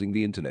without browsing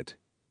the internet.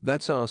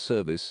 That's our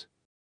service.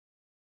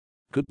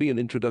 Could be an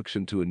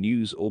introduction to a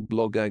news or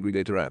blog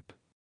aggregator app.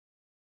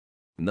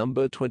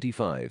 Number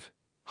 25.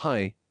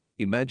 Hi,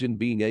 imagine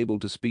being able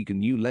to speak a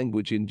new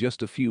language in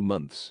just a few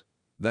months.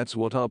 That's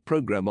what our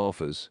program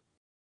offers.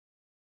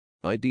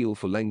 Ideal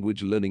for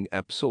language learning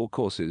apps or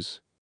courses.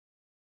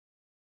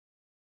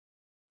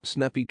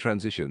 Snappy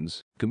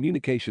transitions.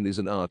 Communication is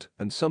an art,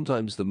 and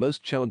sometimes the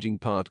most challenging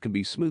part can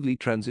be smoothly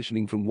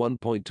transitioning from one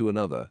point to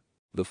another.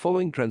 The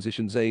following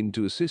transitions aim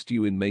to assist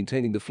you in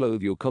maintaining the flow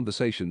of your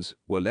conversations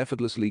while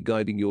effortlessly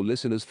guiding your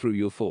listeners through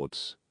your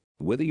thoughts.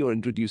 Whether you're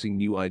introducing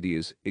new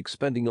ideas,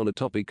 expanding on a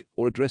topic,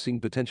 or addressing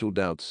potential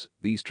doubts,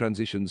 these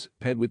transitions,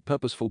 paired with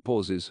purposeful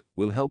pauses,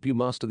 will help you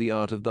master the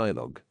art of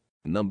dialogue.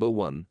 Number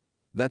 1.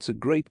 That's a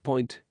great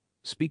point.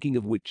 Speaking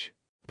of which,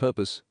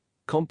 purpose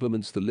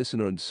complements the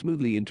listener and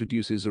smoothly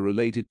introduces a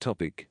related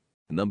topic.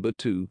 Number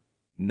 2.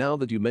 Now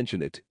that you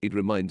mention it, it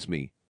reminds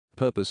me.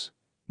 Purpose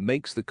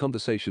makes the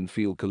conversation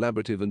feel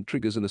collaborative and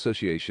triggers an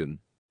association.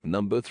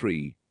 Number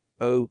 3.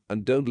 Oh,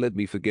 and don't let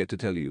me forget to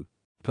tell you.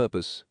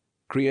 Purpose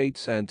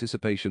creates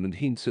anticipation and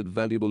hints at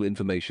valuable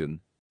information.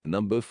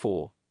 Number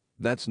 4.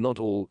 That's not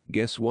all,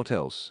 guess what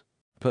else?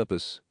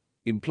 Purpose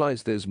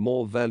implies there's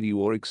more value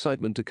or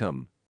excitement to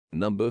come.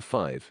 Number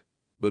 5.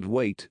 But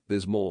wait,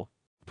 there's more.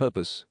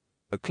 Purpose,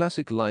 a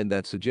classic line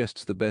that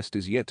suggests the best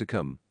is yet to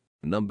come.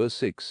 Number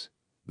 6.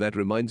 That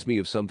reminds me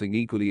of something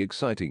equally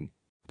exciting.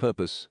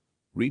 Purpose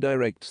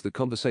redirects the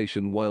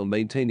conversation while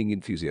maintaining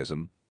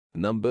enthusiasm.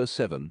 Number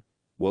 7.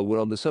 While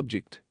we're on the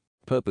subject,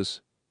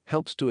 purpose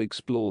helps to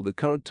explore the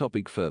current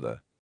topic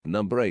further.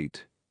 Number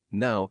 8.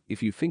 Now,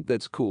 if you think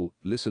that's cool,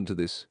 listen to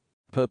this.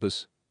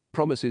 Purpose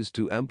promises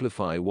to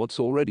amplify what's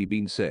already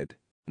been said.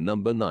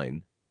 Number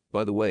 9.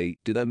 By the way,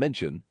 did I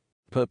mention?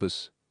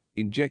 Purpose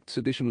injects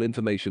additional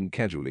information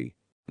casually.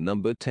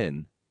 Number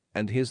 10.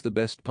 And here's the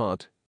best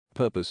part.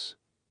 Purpose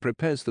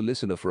prepares the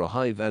listener for a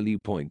high-value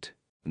point.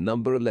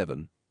 Number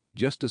 11.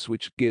 Just to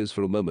switch gears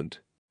for a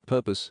moment.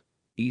 Purpose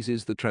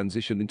eases the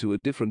transition into a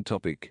different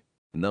topic.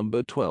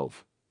 Number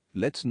 12.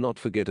 Let's not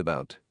forget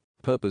about.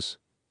 Purpose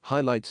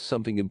highlights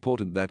something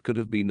important that could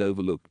have been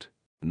overlooked.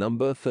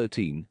 Number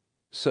 13.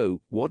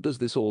 So, what does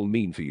this all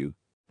mean for you?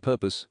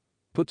 Purpose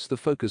puts the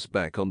focus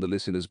back on the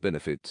listener's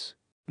benefits.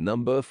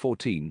 Number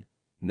 14.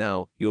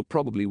 Now, you're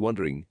probably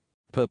wondering.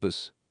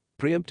 Purpose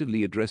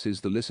preemptively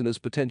addresses the listener's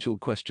potential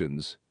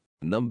questions.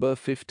 Number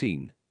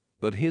 15.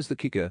 But here's the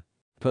kicker.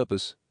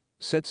 Purpose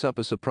sets up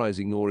a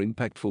surprising or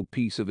impactful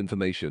piece of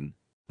information.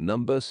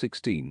 Number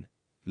 16.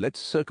 Let's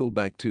circle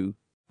back to.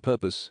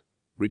 Purpose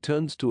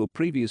returns to a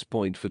previous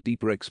point for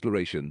deeper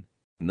exploration.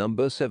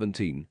 Number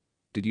 17.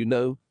 Did you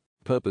know?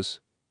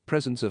 Purpose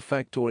presents a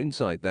fact or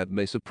insight that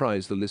may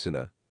surprise the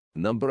listener.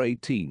 Number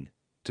 18.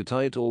 To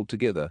tie it all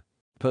together,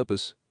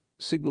 purpose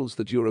signals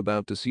that you're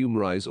about to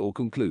summarize or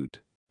conclude.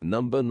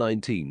 Number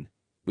 19.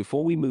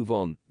 Before we move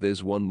on,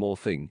 there's one more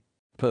thing.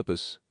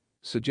 Purpose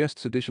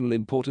suggests additional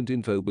important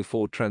info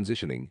before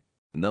transitioning.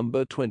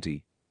 Number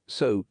 20.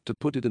 So, to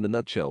put it in a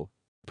nutshell,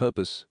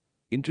 purpose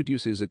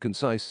introduces a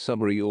concise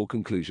summary or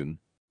conclusion.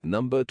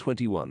 Number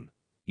 21.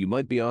 You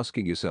might be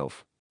asking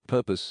yourself,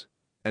 purpose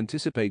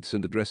anticipates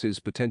and addresses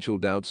potential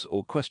doubts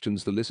or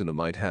questions the listener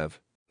might have.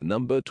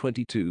 Number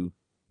 22.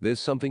 There's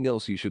something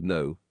else you should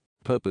know.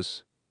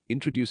 Purpose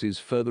introduces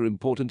further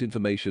important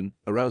information,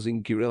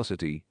 arousing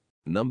curiosity.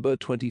 Number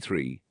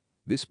 23.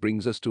 This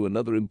brings us to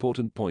another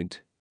important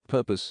point.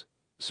 Purpose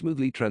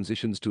smoothly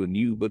transitions to a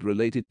new but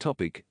related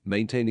topic,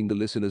 maintaining the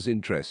listener's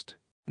interest.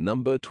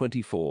 Number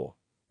 24.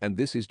 And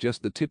this is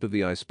just the tip of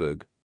the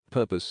iceberg.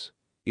 Purpose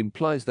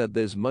implies that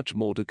there's much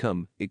more to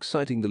come,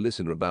 exciting the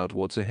listener about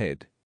what's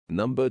ahead.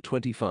 Number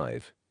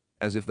 25.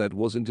 As if that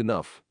wasn't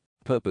enough,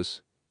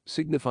 purpose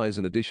signifies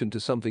an addition to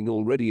something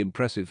already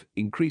impressive,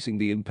 increasing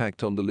the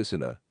impact on the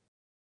listener.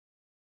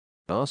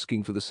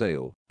 Asking for the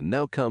sale.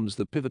 Now comes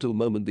the pivotal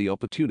moment, the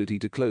opportunity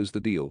to close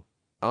the deal.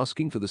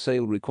 Asking for the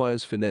sale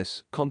requires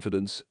finesse,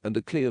 confidence, and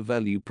a clear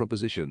value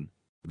proposition.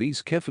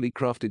 These carefully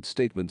crafted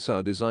statements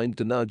are designed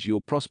to nudge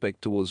your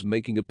prospect towards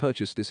making a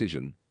purchase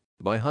decision.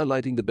 By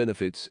highlighting the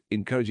benefits,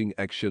 encouraging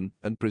action,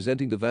 and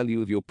presenting the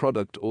value of your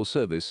product or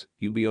service,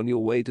 you'll be on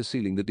your way to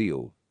sealing the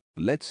deal.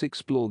 Let's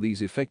explore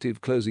these effective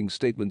closing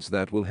statements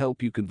that will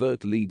help you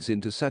convert leads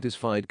into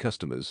satisfied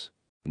customers.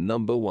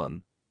 Number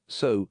 1.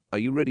 So, are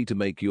you ready to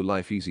make your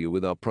life easier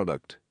with our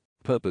product?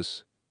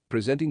 Purpose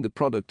presenting the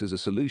product as a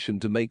solution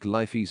to make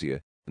life easier.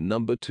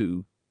 Number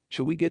 2.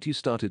 Shall we get you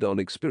started on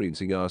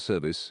experiencing our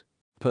service?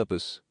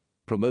 Purpose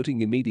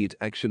promoting immediate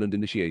action and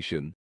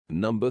initiation.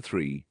 Number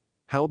 3.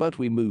 How about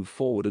we move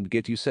forward and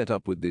get you set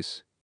up with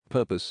this?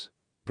 Purpose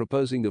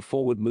proposing a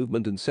forward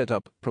movement and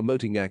setup,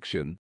 promoting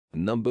action.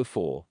 Number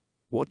 4.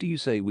 What do you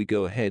say we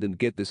go ahead and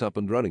get this up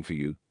and running for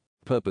you?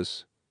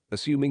 Purpose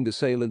assuming the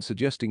sale and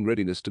suggesting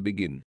readiness to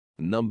begin.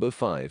 Number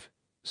 5.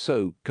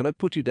 So, can I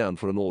put you down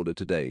for an order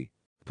today?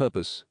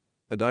 Purpose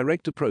a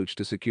direct approach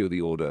to secure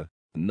the order.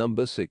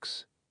 Number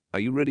 6. Are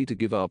you ready to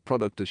give our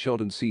product a shot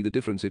and see the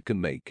difference it can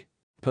make?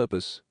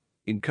 Purpose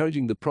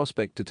encouraging the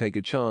prospect to take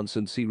a chance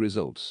and see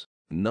results.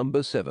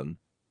 Number 7.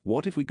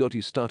 What if we got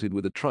you started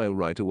with a trial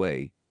right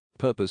away?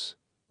 Purpose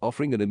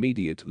offering an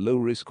immediate,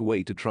 low-risk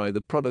way to try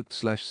the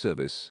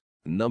product/service.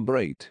 Number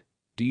 8.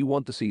 Do you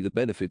want to see the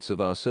benefits of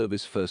our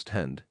service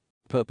firsthand?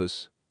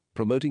 Purpose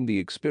promoting the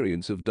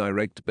experience of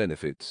direct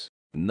benefits.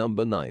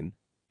 Number 9.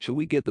 Shall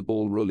we get the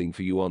ball rolling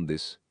for you on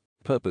this?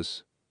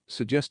 Purpose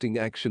suggesting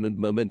action and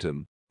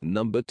momentum.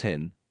 Number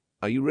 10.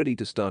 Are you ready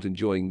to start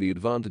enjoying the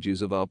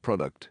advantages of our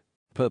product?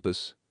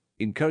 Purpose.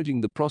 Encouraging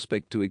the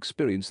prospect to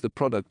experience the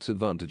product's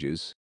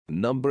advantages.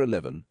 Number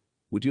 11.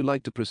 Would you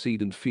like to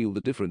proceed and feel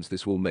the difference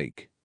this will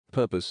make?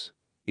 Purpose.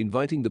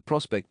 Inviting the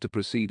prospect to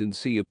proceed and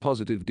see a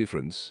positive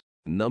difference.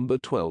 Number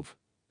 12.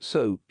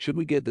 So, should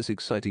we get this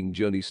exciting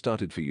journey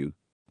started for you?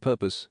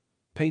 Purpose.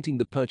 Painting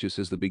the purchase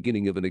as the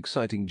beginning of an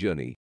exciting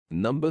journey.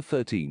 Number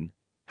 13.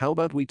 How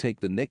about we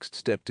take the next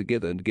step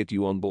together and get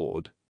you on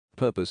board?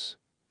 Purpose.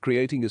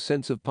 Creating a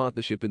sense of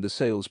partnership in the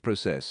sales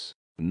process.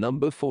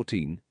 Number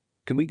 14.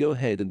 Can we go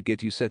ahead and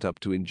get you set up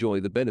to enjoy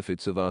the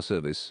benefits of our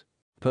service?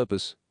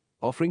 Purpose.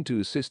 Offering to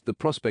assist the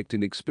prospect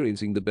in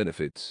experiencing the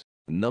benefits.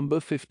 Number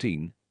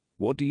 15.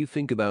 What do you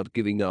think about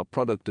giving our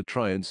product a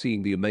try and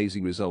seeing the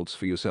amazing results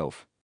for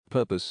yourself?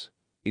 Purpose.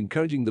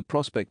 Encouraging the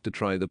prospect to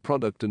try the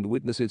product and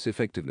witness its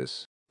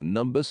effectiveness.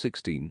 Number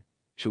 16.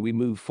 Shall we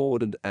move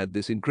forward and add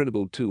this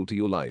incredible tool to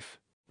your life?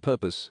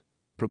 Purpose.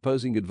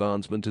 Proposing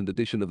advancement and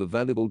addition of a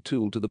valuable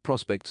tool to the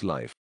prospect's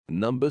life.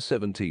 Number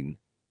 17.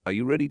 Are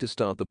you ready to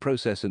start the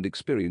process and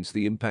experience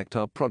the impact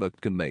our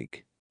product can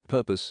make?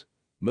 Purpose.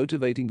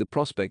 Motivating the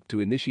prospect to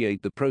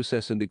initiate the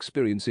process and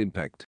experience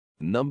impact.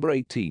 Number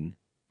 18.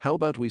 How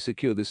about we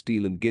secure this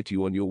deal and get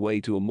you on your way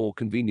to a more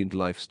convenient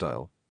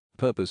lifestyle?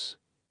 Purpose.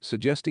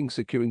 Suggesting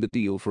securing the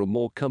deal for a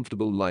more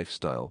comfortable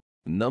lifestyle.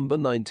 Number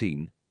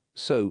 19.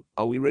 So,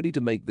 are we ready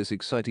to make this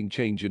exciting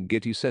change and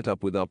get you set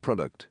up with our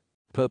product?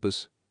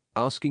 Purpose.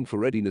 Asking for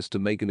readiness to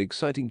make an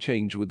exciting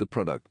change with the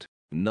product.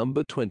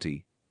 Number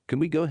 20. Can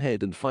we go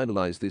ahead and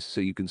finalize this so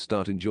you can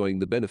start enjoying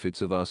the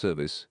benefits of our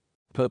service?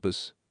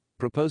 Purpose.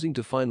 Proposing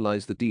to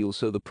finalize the deal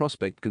so the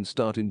prospect can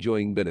start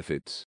enjoying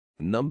benefits.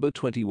 Number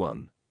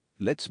 21.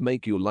 Let's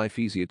make your life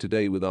easier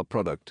today with our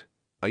product.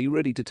 Are you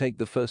ready to take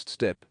the first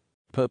step?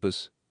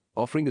 Purpose.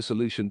 Offering a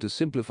solution to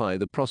simplify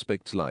the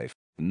prospect's life.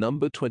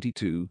 Number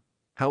 22.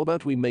 How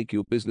about we make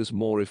your business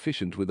more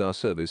efficient with our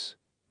service?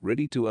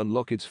 Ready to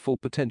unlock its full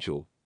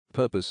potential.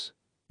 Purpose.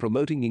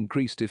 Promoting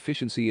increased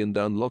efficiency and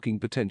unlocking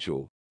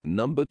potential.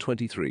 Number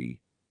 23.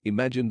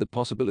 Imagine the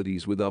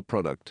possibilities with our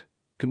product.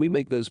 Can we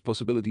make those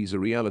possibilities a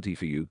reality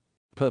for you?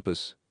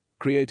 Purpose.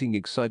 Creating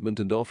excitement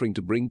and offering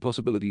to bring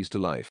possibilities to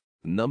life.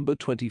 Number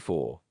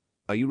 24.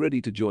 Are you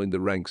ready to join the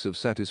ranks of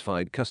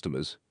satisfied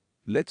customers?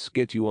 Let's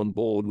get you on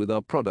board with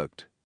our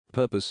product.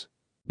 Purpose.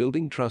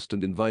 Building trust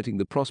and inviting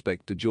the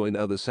prospect to join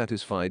other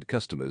satisfied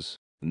customers.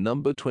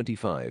 Number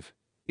 25.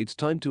 It's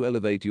time to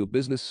elevate your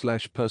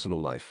business/personal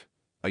life.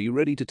 Are you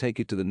ready to take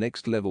it to the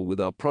next level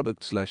with our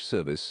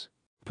product/service?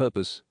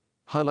 Purpose.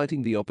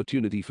 Highlighting the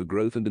opportunity for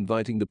growth and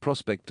inviting the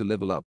prospect to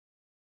level up.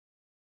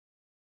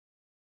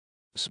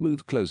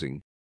 Smooth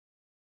closing.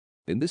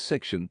 In this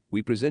section,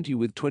 we present you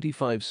with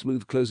 25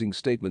 smooth closing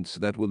statements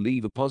that will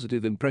leave a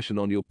positive impression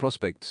on your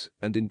prospects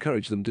and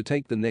encourage them to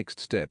take the next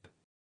step.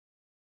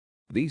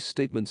 These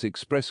statements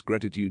express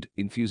gratitude,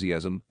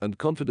 enthusiasm, and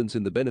confidence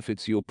in the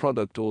benefits your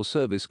product or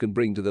service can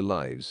bring to their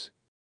lives.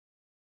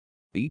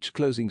 Each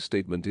closing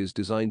statement is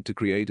designed to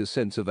create a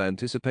sense of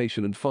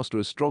anticipation and foster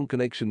a strong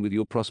connection with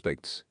your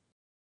prospects.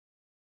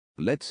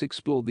 Let's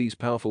explore these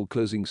powerful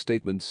closing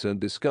statements and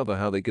discover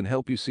how they can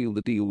help you seal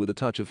the deal with a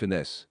touch of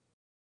finesse.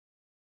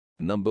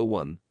 Number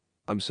 1.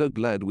 I'm so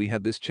glad we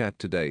had this chat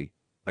today.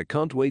 I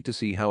can't wait to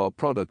see how our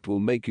product will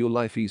make your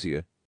life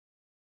easier.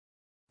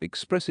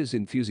 Expresses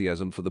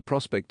enthusiasm for the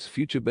prospect's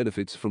future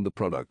benefits from the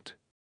product.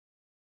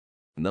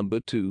 Number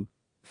 2.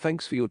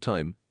 Thanks for your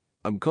time.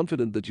 I'm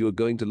confident that you are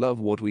going to love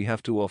what we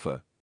have to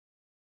offer.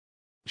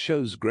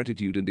 Shows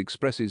gratitude and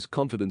expresses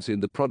confidence in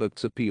the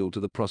product's appeal to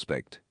the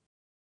prospect.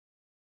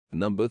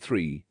 Number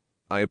 3.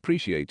 I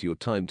appreciate your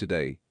time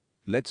today.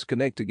 Let's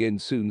connect again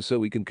soon so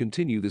we can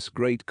continue this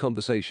great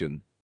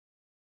conversation.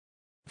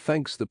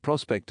 Thanks the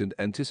prospect and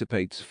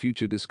anticipates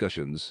future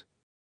discussions.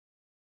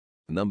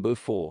 Number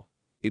 4.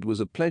 It was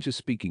a pleasure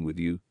speaking with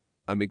you.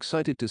 I'm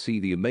excited to see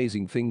the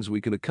amazing things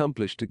we can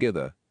accomplish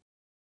together.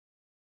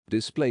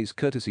 Displays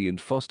courtesy and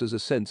fosters a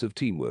sense of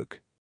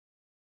teamwork.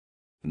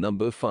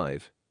 Number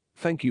 5.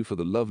 Thank you for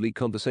the lovely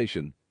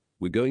conversation.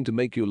 We're going to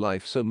make your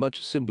life so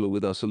much simpler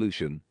with our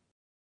solution.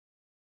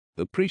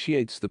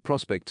 Appreciates the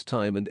prospect's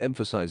time and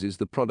emphasizes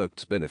the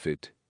product's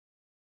benefit.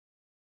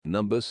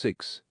 Number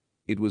 6.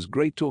 It was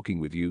great talking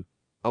with you.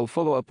 I'll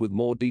follow up with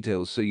more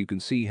details so you can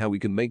see how we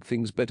can make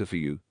things better for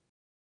you.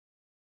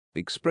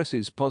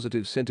 Expresses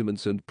positive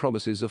sentiments and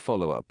promises a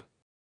follow-up.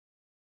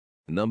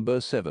 Number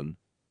 7.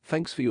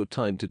 Thanks for your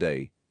time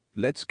today.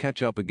 Let's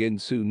catch up again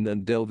soon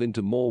and delve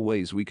into more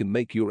ways we can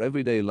make your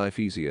everyday life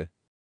easier.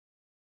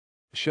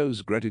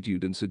 Shows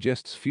gratitude and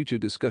suggests future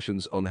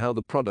discussions on how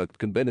the product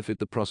can benefit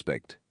the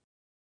prospect.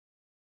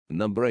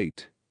 Number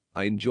 8.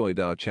 I enjoyed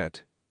our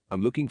chat.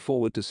 I'm looking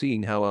forward to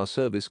seeing how our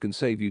service can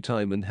save you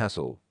time and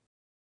hassle.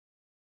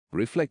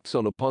 Reflects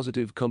on a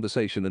positive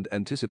conversation and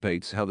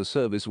anticipates how the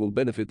service will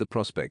benefit the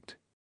prospect.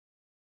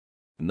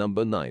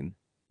 Number 9.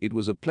 It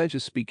was a pleasure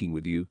speaking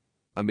with you.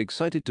 I'm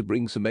excited to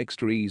bring some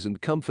extra ease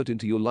and comfort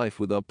into your life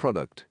with our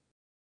product.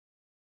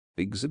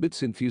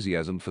 Exhibits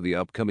enthusiasm for the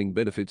upcoming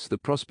benefits the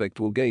prospect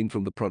will gain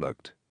from the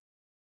product.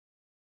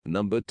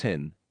 Number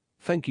 10.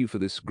 Thank you for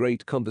this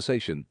great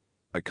conversation.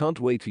 I can't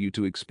wait for you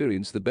to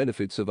experience the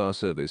benefits of our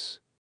service.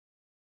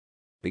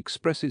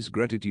 Expresses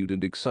gratitude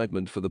and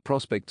excitement for the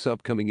prospect's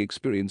upcoming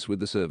experience with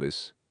the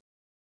service.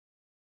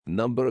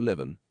 Number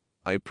 11.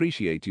 I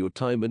appreciate your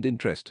time and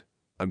interest.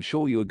 I'm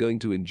sure you are going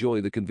to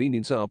enjoy the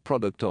convenience our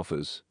product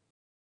offers.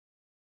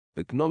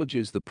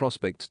 Acknowledges the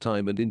prospect's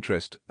time and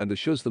interest and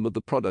assures them of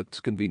the product's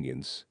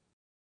convenience.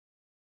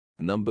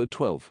 Number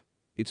 12.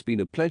 It's been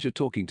a pleasure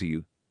talking to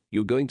you.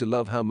 You're going to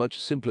love how much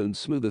simpler and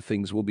smoother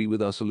things will be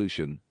with our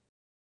solution.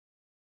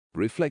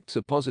 Reflects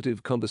a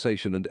positive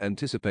conversation and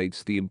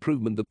anticipates the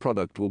improvement the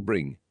product will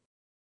bring.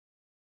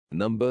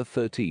 Number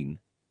 13.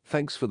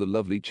 Thanks for the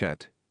lovely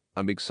chat.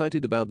 I'm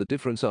excited about the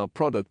difference our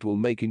product will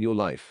make in your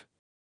life.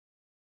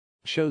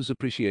 Shows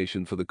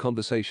appreciation for the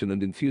conversation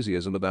and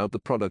enthusiasm about the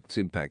product's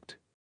impact.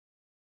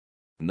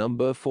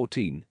 Number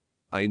 14.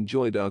 I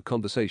enjoyed our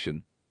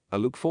conversation. I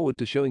look forward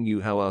to showing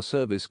you how our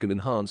service can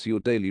enhance your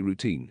daily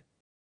routine.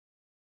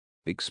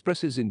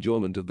 Expresses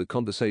enjoyment of the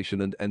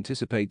conversation and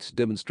anticipates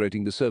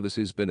demonstrating the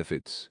service's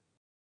benefits.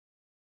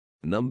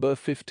 Number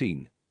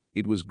 15.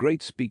 It was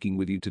great speaking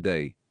with you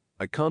today.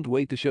 I can't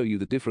wait to show you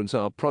the difference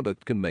our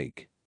product can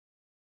make.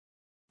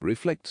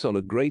 Reflects on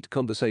a great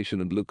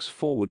conversation and looks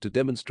forward to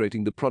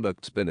demonstrating the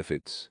product's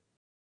benefits.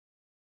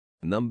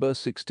 Number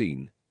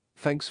 16.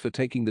 Thanks for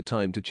taking the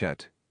time to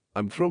chat.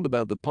 I'm thrilled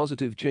about the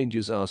positive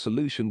changes our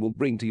solution will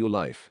bring to your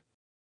life.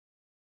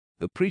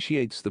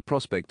 Appreciates the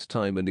prospect's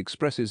time and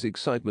expresses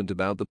excitement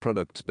about the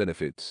product's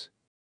benefits.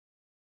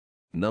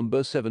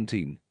 Number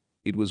 17.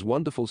 It was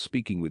wonderful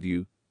speaking with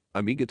you.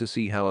 I'm eager to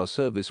see how our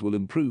service will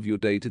improve your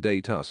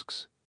day-to-day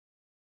tasks.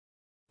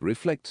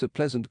 Reflects a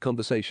pleasant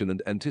conversation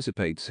and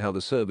anticipates how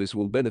the service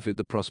will benefit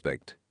the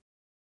prospect.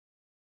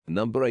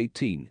 Number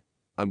 18.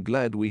 I'm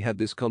glad we had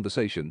this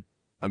conversation.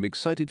 I'm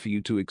excited for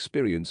you to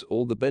experience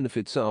all the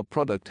benefits our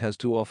product has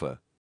to offer.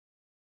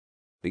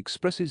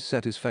 Expresses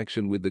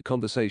satisfaction with the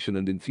conversation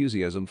and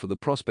enthusiasm for the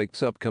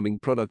prospect's upcoming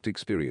product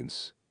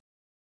experience.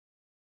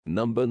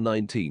 Number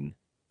 19.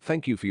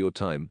 Thank you for your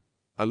time.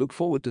 I look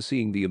forward to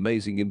seeing the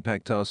amazing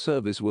impact our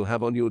service will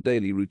have on your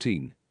daily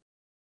routine.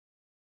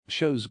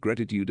 Shows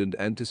gratitude and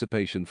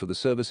anticipation for the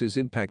service's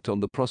impact on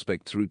the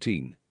prospect's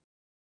routine.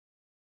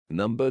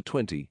 Number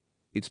 20.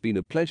 It's been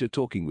a pleasure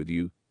talking with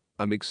you.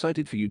 I'm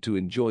excited for you to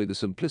enjoy the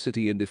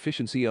simplicity and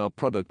efficiency our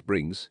product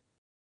brings.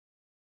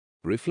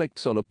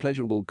 Reflects on a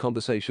pleasurable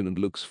conversation and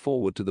looks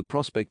forward to the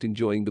prospect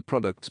enjoying the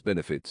product's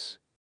benefits.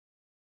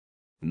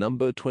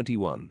 Number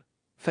 21.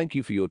 Thank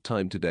you for your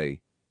time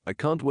today. I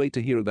can't wait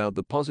to hear about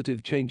the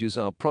positive changes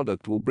our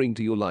product will bring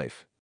to your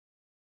life.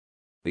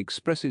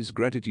 Expresses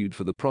gratitude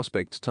for the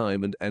prospect's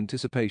time and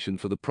anticipation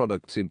for the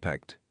product's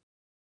impact.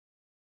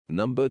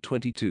 Number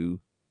 22.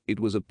 It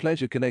was a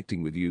pleasure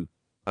connecting with you.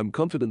 I'm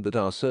confident that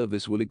our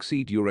service will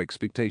exceed your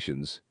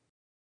expectations.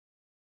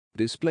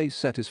 Displays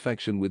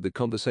satisfaction with the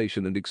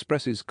conversation and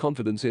expresses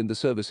confidence in the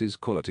service's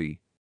quality.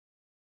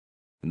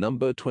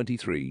 Number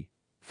 23.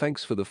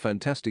 Thanks for the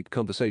fantastic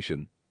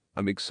conversation.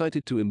 I'm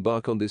excited to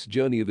embark on this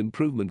journey of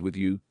improvement with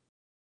you.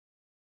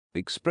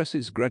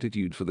 Expresses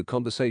gratitude for the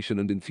conversation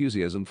and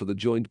enthusiasm for the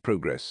joint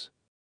progress.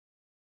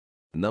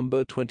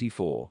 Number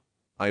 24.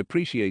 I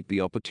appreciate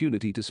the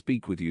opportunity to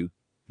speak with you.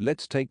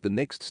 Let's take the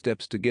next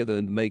steps together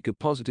and make a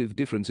positive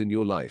difference in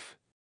your life.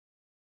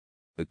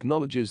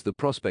 Acknowledges the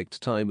prospect's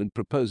time and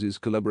proposes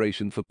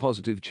collaboration for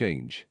positive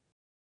change.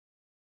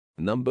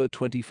 Number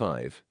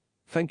 25.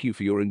 Thank you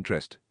for your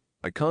interest.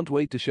 I can't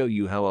wait to show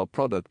you how our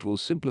product will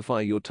simplify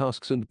your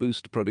tasks and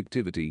boost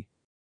productivity.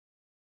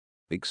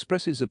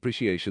 Expresses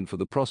appreciation for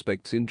the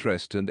prospect's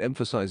interest and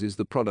emphasizes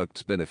the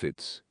product's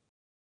benefits.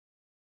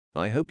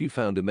 I hope you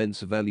found immense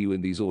value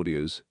in these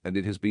audios, and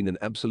it has been an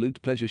absolute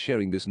pleasure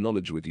sharing this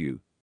knowledge with you.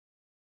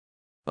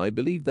 I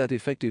believe that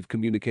effective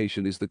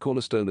communication is the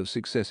cornerstone of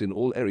success in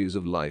all areas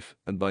of life,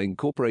 and by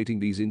incorporating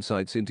these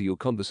insights into your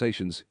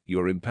conversations, you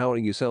are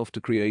empowering yourself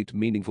to create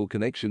meaningful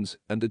connections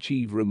and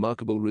achieve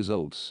remarkable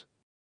results.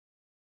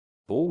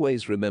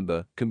 Always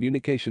remember,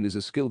 communication is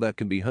a skill that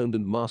can be honed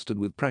and mastered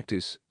with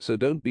practice, so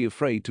don't be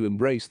afraid to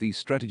embrace these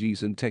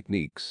strategies and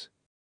techniques.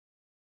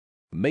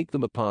 Make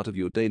them a part of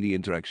your daily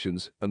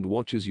interactions and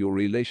watch as your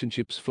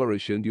relationships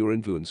flourish and your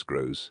influence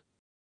grows.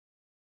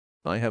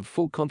 I have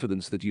full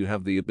confidence that you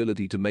have the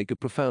ability to make a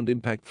profound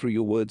impact through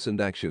your words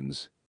and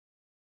actions.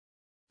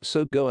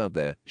 So go out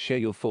there, share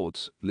your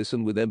thoughts,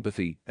 listen with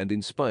empathy, and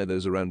inspire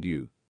those around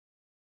you.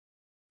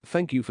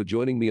 Thank you for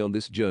joining me on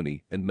this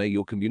journey, and may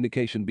your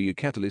communication be a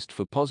catalyst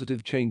for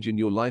positive change in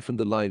your life and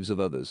the lives of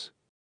others.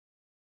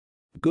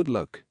 Good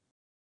luck.